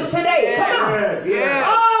soldiers today. Come on. Yes. Yes.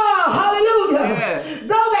 Oh, hallelujah. Yes.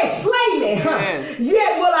 Though they slay me, Yes.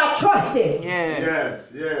 yet will I trust him. Yes.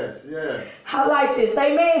 Yes. I like this.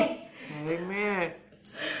 Amen. Amen.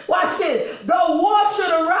 Watch this. Though war should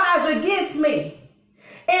arise against me,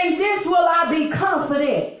 in this will I be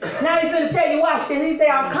confident. Now he's going to tell you, watch this. He said,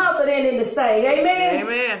 I'm confident in this thing. Amen.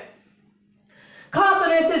 Amen.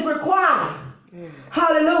 Confidence is required.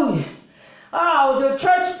 Hallelujah. Oh, the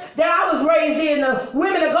church that I was raised in, the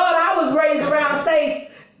women of God I was raised around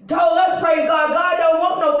told us, praise God, God don't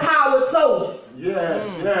want no coward soldiers.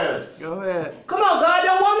 Yes. Go ahead. Come on, God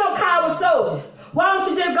don't want no coward soldiers. Why don't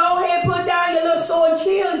you just go ahead and put down your little sword and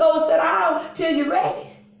shield and go sit down till you're ready?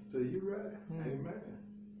 So you ready? Amen.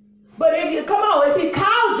 But if you, come on, if he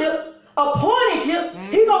called you, appointed you,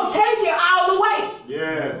 he gonna take you all the way.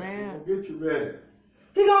 Yes. Amen. He'll get you ready.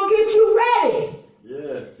 He gonna get you ready.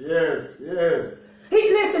 Yes.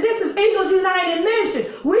 Listen, this is Eagles United Ministry.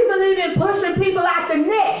 We believe in pushing people out the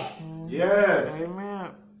nest. Yes. Amen.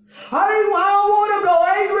 I don't want to go.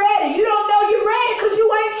 I ain't ready. You don't know you're ready because you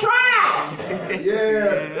ain't tried.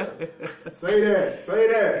 Yeah. Say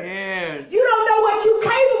that. Yes. You don't know what you're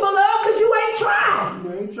capable of because you ain't tried.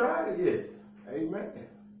 You ain't tried it yet. Amen.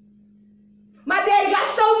 My daddy got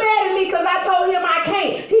so mad at me because I told him I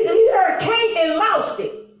can't. He heard can't and lost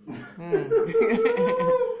it.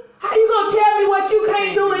 How you gonna tell me what you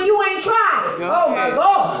can't do and you ain't tried? Oh my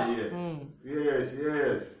God. Yes,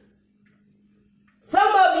 yes.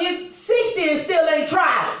 Some of you 60 and still ain't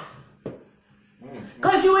tried.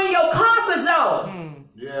 Because you in your comfort zone.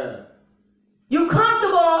 Yeah. You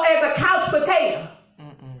comfortable as a couch potato.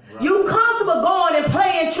 Right. You comfortable going and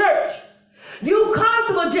playing church. You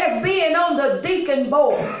comfortable just being on the deacon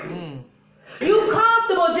board. You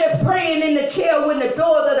comfortable just praying in the chair when the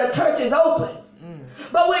doors of the church is open.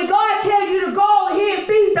 But when God tells you to go over here and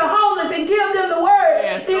feed the homeless and give them the word,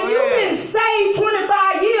 if you've been saved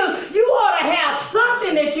 25 years, you ought to have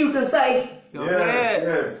something that you can say. Go ahead.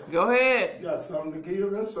 Yes. Go ahead. You got something to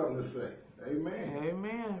give and something to say. Amen.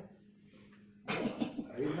 Amen.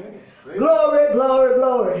 Amen. Say Glory, glory,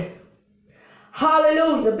 glory.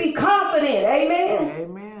 Hallelujah. Be confident. Amen.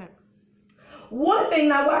 Amen. One thing,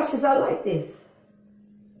 now watch this, I like this.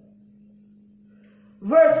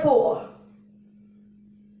 Verse 4.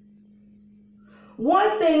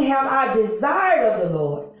 One thing have I desired of the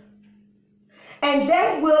Lord, and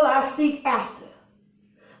that will I seek after,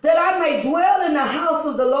 that I may dwell in the house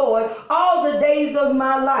of the Lord all the days of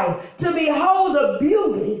my life, to behold the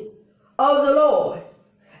beauty of the Lord,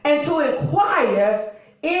 and to inquire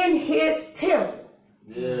in his temple.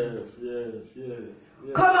 Yes, yes, yes,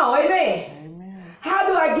 yes. Come on, amen. Amen. How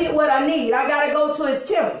do I get what I need? I got to go to his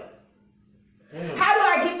temple. How do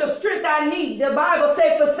I get the strength I need? The Bible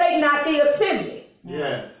says, forsake not the assembly.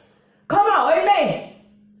 Yes. Come on, amen.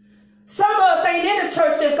 Some of us ain't in the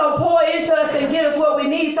church that's going to pour into us and get us what we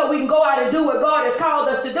need so we can go out and do what God has called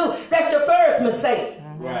us to do. That's your first mistake.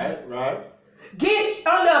 Right, right. Get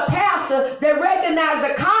under a pastor that recognize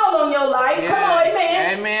the call on your life. Yes. Come on,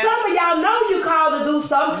 amen. Amen. Some of y'all know you called to do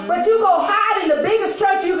something, but you go hide in the biggest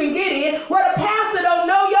church you can get in where the pastor don't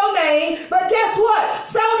know your name. But guess what?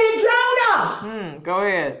 So did Jonah. Go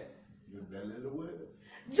ahead.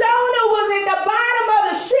 Jonah was in the bottom of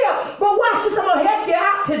the ship. But watch this, I'm going to help you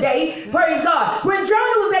out today. Praise God. When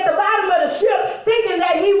Jonah was at the bottom of the ship thinking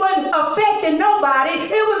that he wasn't affecting nobody,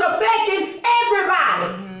 it was affecting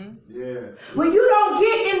everybody. Yes. When you don't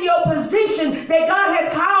get in your position that God has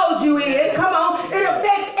called you in, come on, it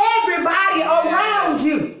affects everybody around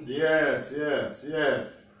you. Yes, yes, yes.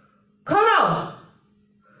 Come on.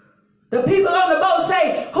 The people on the boat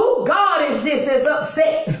say, who God is this that's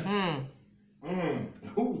upset?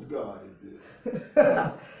 Whose God is this?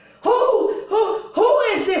 Who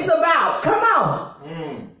is this about? Come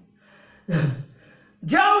on.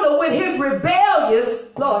 Jonah with his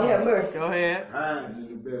rebellious, Lord have mercy. Go ahead. Hiding in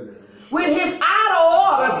the belly. With his out of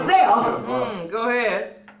order self. Go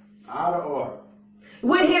ahead. Out of order.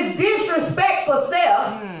 With his disrespectful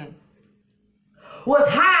self. Was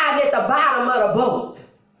hiding at the bottom of the boat.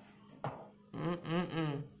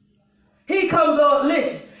 He comes on,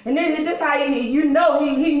 listen. And then this how you know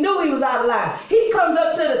he knew he was out of line. He comes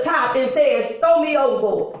up to the top and says, throw me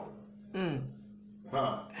overboard.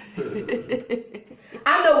 Huh.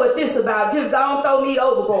 I know what this about. Just don't throw me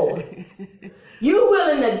overboard. You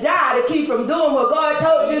willing to die to keep from doing what God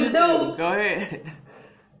told you to do? Go ahead.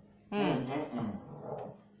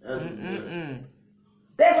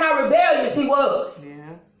 That's how rebellious he was.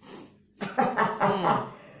 Yeah.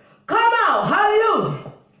 Come on, hallelujah.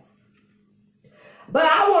 But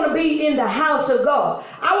I want to be in the house of God.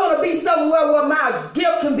 I want to be somewhere where my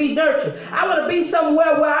gift can be nurtured. I want to be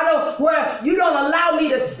somewhere where you don't allow me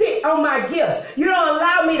to sit on my gifts. You don't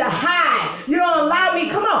allow me to hide. You don't allow me.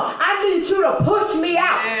 Come on. I need you to push me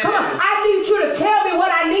out. Yes. Come on. I need you to tell me what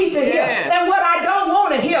I need to hear and what I don't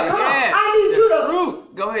want to hear. Come on. I need you to.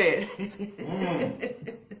 Ruth, go ahead.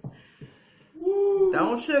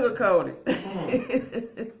 Don't sugarcoat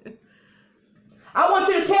it. I want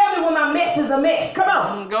you to tell me when my mess is a mess. Come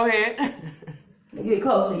on. Go ahead. Get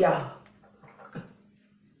closer, y'all.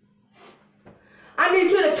 I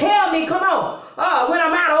need you to tell me, come on, when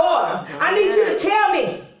I'm out of order. I need you to tell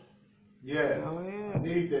me. Yes. Go ahead. I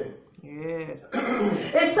need that. Yes.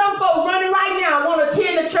 And some folks running right now want to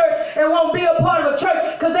attend the church and won't be a part of the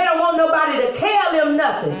church because they don't want nobody to tell them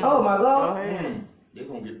nothing. Oh, my Go God. ahead. They're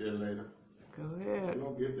going to get there later. Go ahead. They're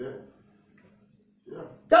going to get there. Yeah.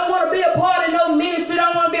 Don't want to be a part of no ministry.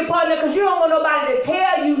 Don't want to be a part of it because you don't want nobody to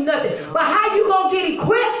tell you nothing. But how you going to get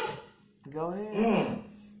equipped? Go ahead.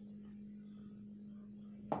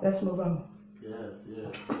 Let's move on. Yes.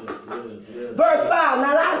 Verse 5.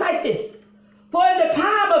 Now, I like this. For in the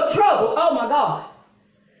time of trouble, oh my God.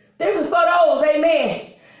 This is for those,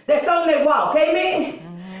 amen, that's on their walk, amen.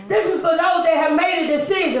 This is for those that have made a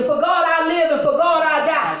decision. For God I live and for God I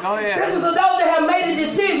die. Go ahead. This is for those that have I made a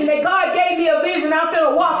decision that God gave me a vision. I'm going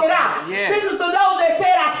to walk it out. Yes. This is for those that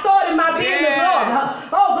said I started my business, Lord.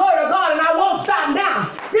 Oh, glory to God, and I won't stop now.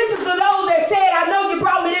 This is for those that said, I know you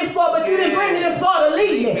brought me this far, but you didn't bring me this far to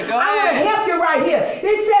lead me. I want to help you right here.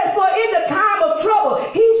 It says, for in the time of trouble,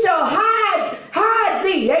 he shall hide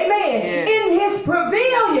thee, amen, in his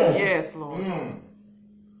pavilion. Yes, Lord.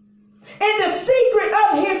 In the secret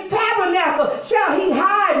of his tabernacle shall he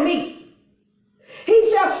hide me. He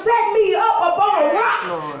shall set me up upon a rock.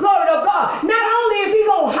 Lord. Glory to God. Not only is he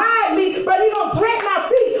going to hide me, but he's going to plant my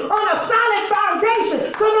feet on a solid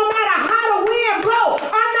foundation. So no matter how the wind blows,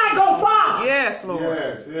 I'm not going to fall. Yes, Lord.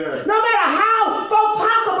 Yes, yes. No matter how folks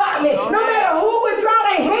talk about me, no matter who withdraw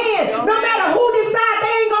their hand, no matter who decide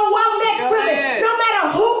they ain't going to walk next to me, no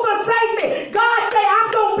matter who forsake me, God say I'm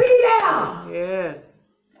going to be there. Yes.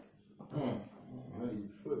 Your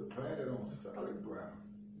foot planted on solid ground.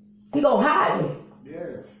 He going to hide me.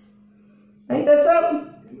 Yes. Ain't that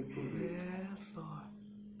something? Yes, Lord.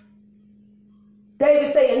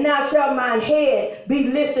 David said, now shall mine head be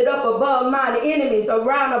lifted up above mine enemies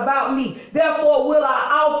around about me. Therefore will I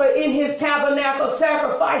offer in his tabernacle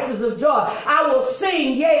sacrifices of joy. I will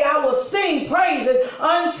sing, yea, I will sing praises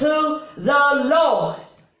unto the Lord.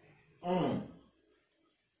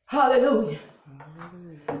 Hallelujah.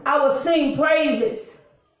 I will sing praises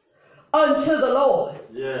unto the Lord.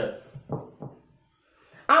 Yes.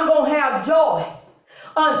 I'm going to have joy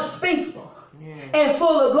unspeakable and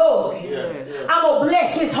full of glory. Yes. I'm going to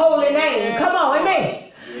bless his holy name. Come on,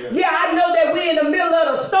 amen. Yeah, I know that we're in the middle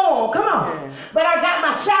of the storm. Come on. But I got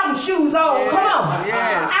my shouting shoes on. Come on.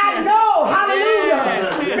 I know, hallelujah.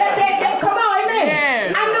 Come on,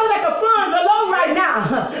 amen. I know that the funds are low right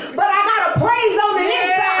now. But I got a praise on the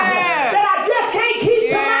inside that I just can't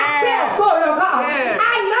keep to myself. Glory to God.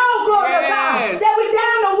 I know, glory to God, that we're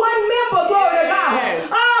down to one member. Glory to God.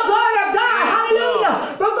 Oh, glory to God. Hallelujah.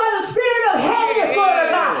 But for the spirit of heaviness, glory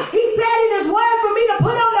to God, he said in his word for me to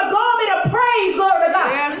put on the garment of praise, glory to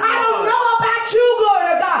God. I don't know about you, glory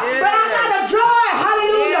to God, but I got a joy,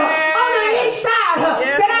 hallelujah, on the inside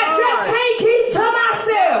that I just can't keep to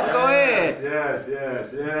myself. Go ahead.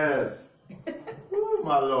 Yes. Oh,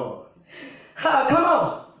 my Lord. Come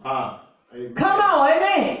on. Amen. Come on,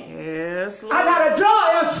 amen. Yes, Lord. I got a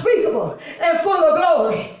joy unspeakable and full of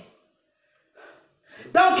glory.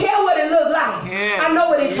 Don't care what it looked like. I know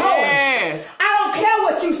what he told me. I don't care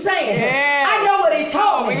what you saying. I know what he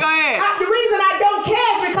told me. Go ahead. The reason I don't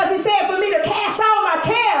care is because he said for me to cast all my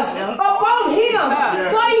cares upon him.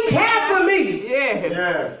 For he cared for me.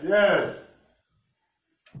 Yes.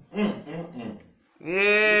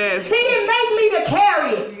 Yes. He didn't make me to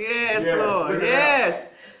carry it. Yes, Lord. Yes.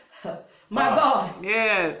 My God.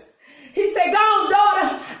 Yes. He said, go on,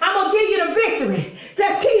 daughter. I'm going to give you the victory.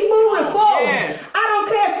 Just keep moving forward. Yes. I don't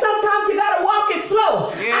care if sometimes you got to walk it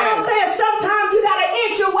slow. Yes. I don't care if sometimes you got to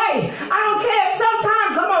inch away. I don't care if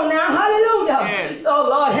sometimes, come on now, hallelujah. Yes. Oh,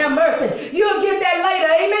 Lord, have mercy. You'll get that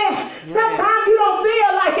later, amen. Yes. Sometimes you don't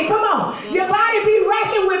feel like it. Come on. Your body be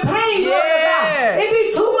racking with pain, glory to God. It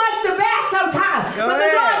be too much to bear sometimes. But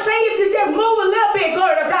the Lord say if you just move a little bit,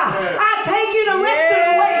 glory to God, I'll take you the rest of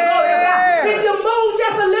the way, glory to God. If you move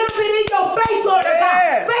just a little bit in your faith, glory to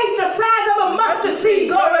God, faith the size of a mustard seed,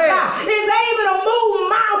 glory to God, is able to move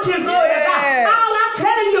mountains, glory to God. All I'm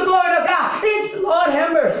telling you, glory to God, is Lord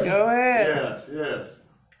have mercy. Go ahead.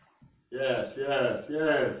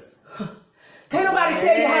 Yes. Can't nobody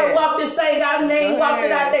tell you how to walk this thing out and they ain't walked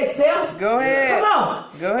it out themselves. Go ahead. Come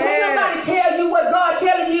on. Go ahead. Can't nobody tell you what God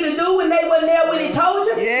telling you to do when they wasn't there when he told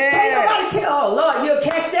you. Can't nobody tell, oh Lord, you'll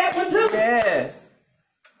catch that one too. Yes.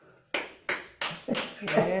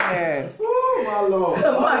 Yes. Oh, my Lord.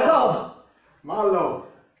 My God. My Lord.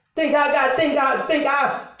 Think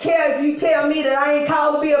I care if you tell me that I ain't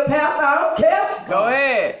called to be a pastor? I don't care. Go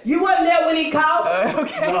ahead. You wasn't there when he called.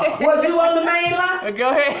 Okay. Was you on the main line? Go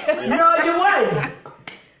ahead. No, you wasn't.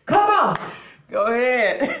 Come on. Go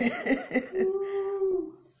ahead.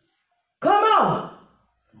 Come on.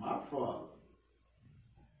 My Father.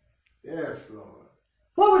 Yes, Lord.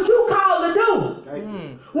 What was you called to do? Thank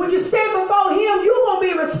you. When you stand before him, you going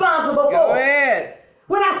to be responsible for Go it. ahead.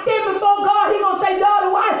 When I stand before God, he going to say,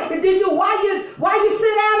 daughter, why you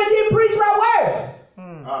sit down and didn't preach my word?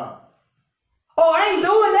 Oh, I ain't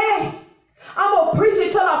doing that. I'm going to preach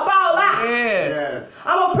it till I fall out. Yes.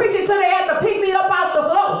 I'm going to preach it till they have to pick me up off the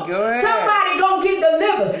floor. Go ahead. Somebody going to get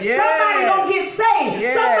delivered. Yes. Somebody going to get saved.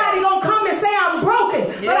 Yes. Somebody going to come and say I'm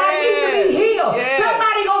broken, but I need to be healed. Yes.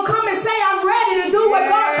 Somebody going to come and say I'm ready to do what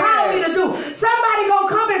God called me to do. Somebody going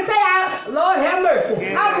to come and say, Lord have mercy.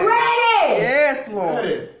 Yes. I'm ready. Yes,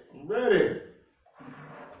 Lord. Ready.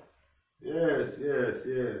 Yes,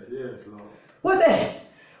 Lord. What that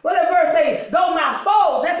verse say? Though my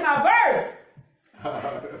foes, that's my verse.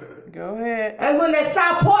 Go ahead. That's when that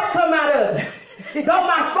South Park come out of it. Though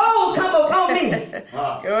my foes come upon me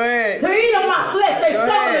Go ahead. to eat of my flesh, they Go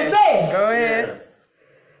stumble ahead. and fail. Go ahead. Yes.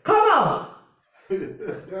 Come on.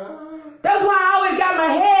 That's why I always got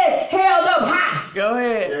my head held up high. Go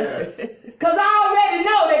ahead. Yes. Because I already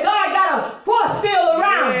know that God got a force field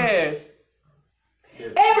around me. Yes.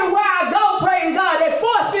 Everywhere I go, praise God, that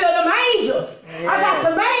force field, them angels. I got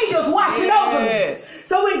some angels watching over me. Yes.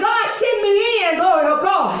 So when God send me in, glory to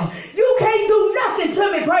God, you can't do nothing to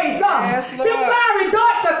me, praise God. Yes, Lord. Them fiery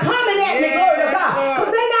darts are coming at me, glory to Yes, God. Lord.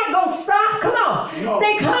 Because they're not going to stop. Come on. No.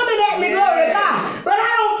 They coming at me, glory to Yes. God. But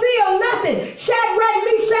I don't feel nothing. Shadrach,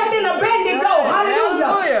 Meshach, and Abednego. Yes. Hallelujah.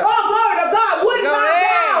 Hallelujah. Oh, glory to God. Wouldn't Go bow ahead.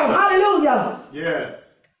 down. Hallelujah.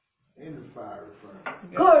 Yes. In the fiery furnace.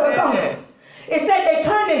 Glory to God. ahead. It said they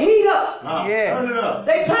turned the heat up. Yes. Turn it up.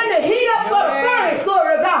 They turned the heat up for the Go ahead. furnace,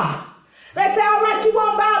 glory to God. They say, all right, you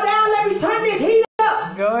won't bow down, let me turn this heat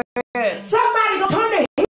up. Go ahead. Somebody gonna turn the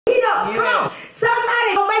heat up. Come on. Yes. Somebody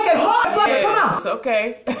gonna make it hard for you. Come on. It's okay.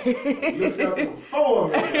 Lift up before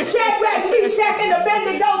me. Shadrach, Meshach, and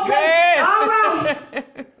Abednego say, Yes. all right.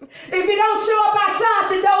 If you don't show up outside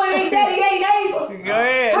the door, it ain't that he ain't able. Go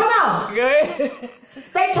ahead. Come on. Go ahead.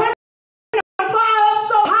 They turned the fire up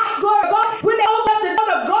so hot, glory to God. When they opened up the door,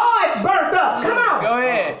 the guards burnt up. Come on. Go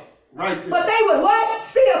ahead. Right there. But they was what?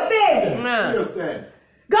 Still standing. Nah. Still standing.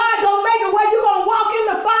 God gonna make it where you gonna walk in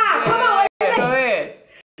the fire. Come on, Go amen. ahead.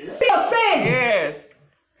 Still standing. Yes.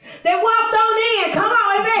 They walked on in. Come on,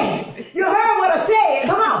 amen. You heard what I said.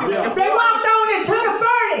 Come on. Yeah. They walked on into the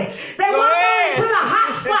furnace. They Go walked on ahead. into the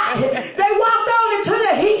hot spot. They walked on into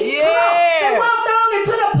the heat. Come on. Yeah. They walked on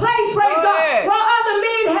into the place, praise Go God, ahead. where other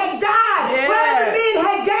men had died, where Yes. other men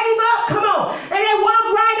had gave up. Come on. And they walked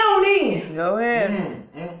right on in. Go ahead.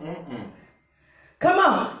 Come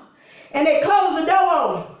on. And they closed the door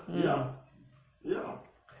on them. Yeah. Yeah.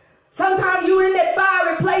 Sometimes you in that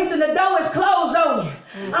fiery place and the door is closed on you.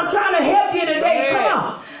 I'm trying to help you today. Go Come ahead.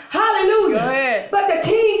 on. Hallelujah. Go ahead. But the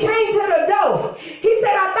king came to the door. He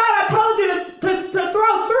said, I thought I told you to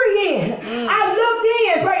throw 3 in. I looked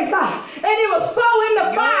in, praise God, and it was 4 in the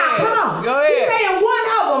Go fire. ahead. Come on. Go He's ahead. saying one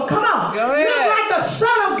of them, come on, Go ahead. look like the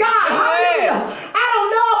Son of God. Go Hallelujah. ahead. I don't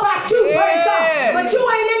know about you, praise God, Yes. but you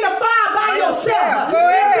ain't in the fire by yourself. Go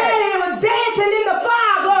It ahead. said it was dancing in the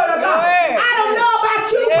fire, glory to Go God. ahead. I don't know about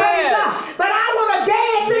you, praise Yes. God, but I want to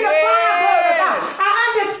dance in the fire, glory to God. Yes. I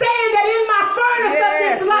understand that in my furnace of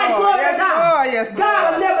this Yes, life, Lord. glory Yes, to God, Lord. Yes, God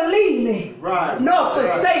Lord. will never leave me, Right. nor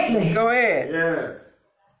forsake me. Go ahead. Yes.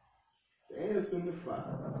 Dance in the fire.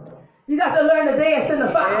 You got to learn to dance in the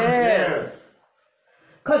fire. Yes.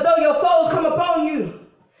 Because though your foes come upon you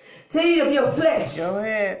to eat of your flesh, Go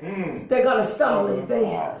ahead. they're going to stumble and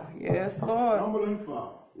fail. Yes, Lord. Stumble and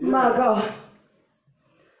fall. Yeah. My God.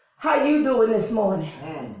 How you doing this morning?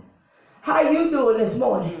 How you doing this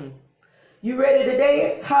morning? You ready to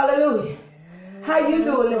dance? Hallelujah. How you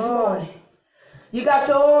doing this morning? You got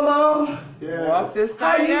your arm on? Yes. Walk this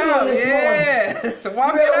How thing you doing out. this Yes.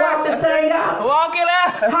 Walk You it ready to out. walk this thing out? Walk it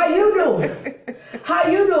out. How you doing? How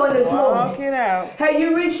you doing this Walk morning? it out. Have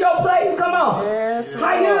you reached your place? Come on. Yes,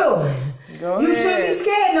 How you Lord. doing? Go You ahead. shouldn't be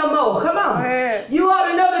scared no more. Come on. Go ahead. You ought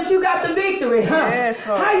to know that you got the victory, huh? Yes,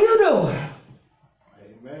 Lord. How you doing?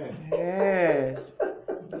 Amen. Yes.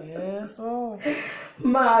 Yes, Lord.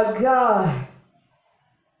 My God.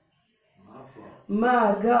 My fault.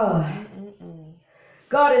 My God.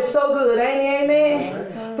 God is so good, ain't he?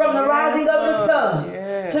 Amen. From the rising of the sun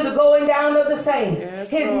Yes. to the going down of the same. Yes,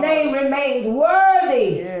 His Lord. name remains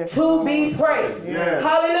worthy Yes, to be praised. Yes.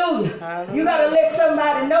 Hallelujah. Hallelujah. You got to let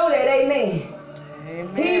somebody know that. Amen.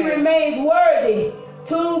 Amen. He remains worthy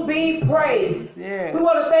to be praised. Yes. We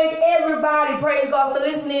want to thank everybody, praise God, for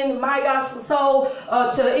listening to My Gospel Soul,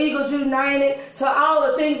 to the Eagles United, to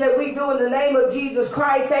all the things that we do in the name of Jesus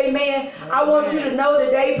Christ. Amen. I want you to know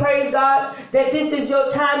today, praise God, that this is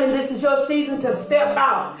your time and this is your season to step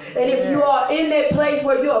out. And if you are in that place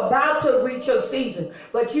where you're about to reach your season,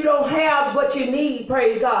 but you don't have what you need,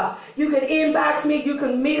 praise God, you can inbox me. You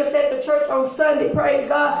can meet us at the church on Sunday, praise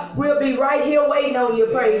God. We'll be right here waiting on you,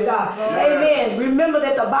 praise God. Amen. Remember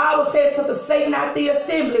that the Bible says to forsake not the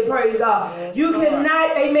assembly, praise God. Yes, You Lord.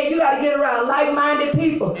 cannot, amen, you got to get around like-minded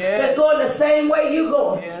people Yes. that's going the same way you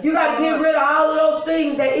going. Yes, You got to get Lord. rid of all of those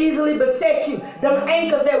things that easily beset you, them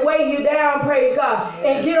anchors that weigh you down, praise God,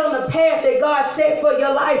 and get on the path that God set for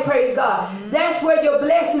your life, praise God. That's where your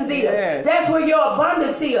blessings is. Yes. That's where your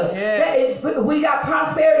abundance is. Yes. That is. We got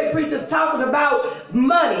prosperity preachers talking about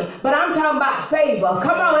money, but I'm talking about favor.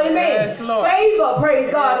 Come on, amen. Yes, Lord. Favor, praise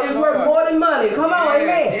God, Yes, is worth Lord. more than money. Come on,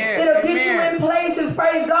 Amen. yes, It'll get amen. you in places,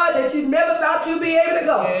 praise God, that you never thought you'd be able to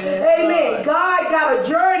go. Yes, Amen. Lord. God got a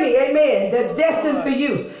journey, amen, that's destined for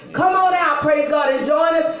you. Come on out, praise God, and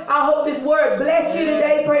join us. I hope this word blessed you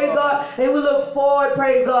today, Yes, praise Lord. God. And we look forward,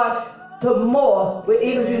 praise God, to more with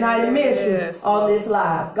Eagles United Ministries Yes, on this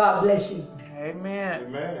live. God bless you. Amen.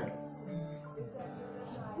 Amen.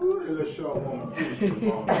 Ooh, that little short woman preached this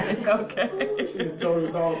morning. Okay. She done told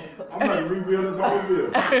us all, I'm going to rebuild this whole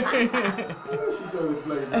building. She told us to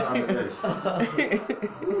play down today.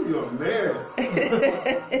 Ooh, you're a mess.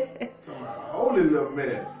 Talking about a holy little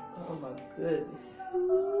mess. Oh my goodness.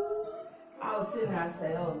 I was sitting there and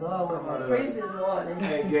say, oh Lord, when I Somebody preached this morning.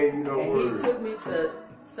 I ain't gave you no And word. he took me to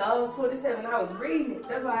Psalms 27. I was reading it.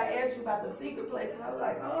 That's why I asked you about the secret place. And I was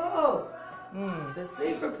like, oh, the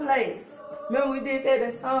secret place. Remember we did that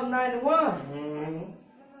in Psalm 91?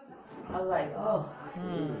 I was like, oh,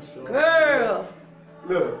 girl.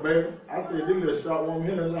 Look, baby, I said this little short woman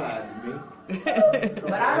here lied to me.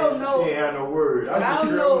 But I don't know. She ain't had no word. But I said, don't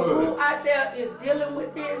girl, know who look. out there is dealing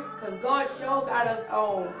with this. Because God sure got us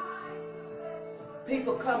on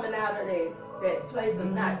people coming out of that place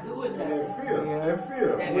of not doing And nothing. that fear, Yeah. that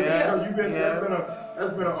fear. That Which, fear. because you've been, Yeah.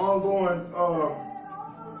 that's been an ongoing,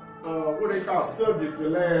 what they call subject the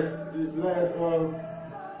last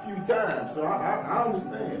few times. So I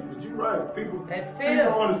understand. But you're right. People That people fear.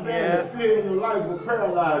 don't understand Yeah. that fear in your life will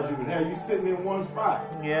paralyze you and have you sitting in one spot.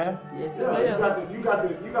 Yeah. Yes, it Yeah, will. you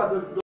got the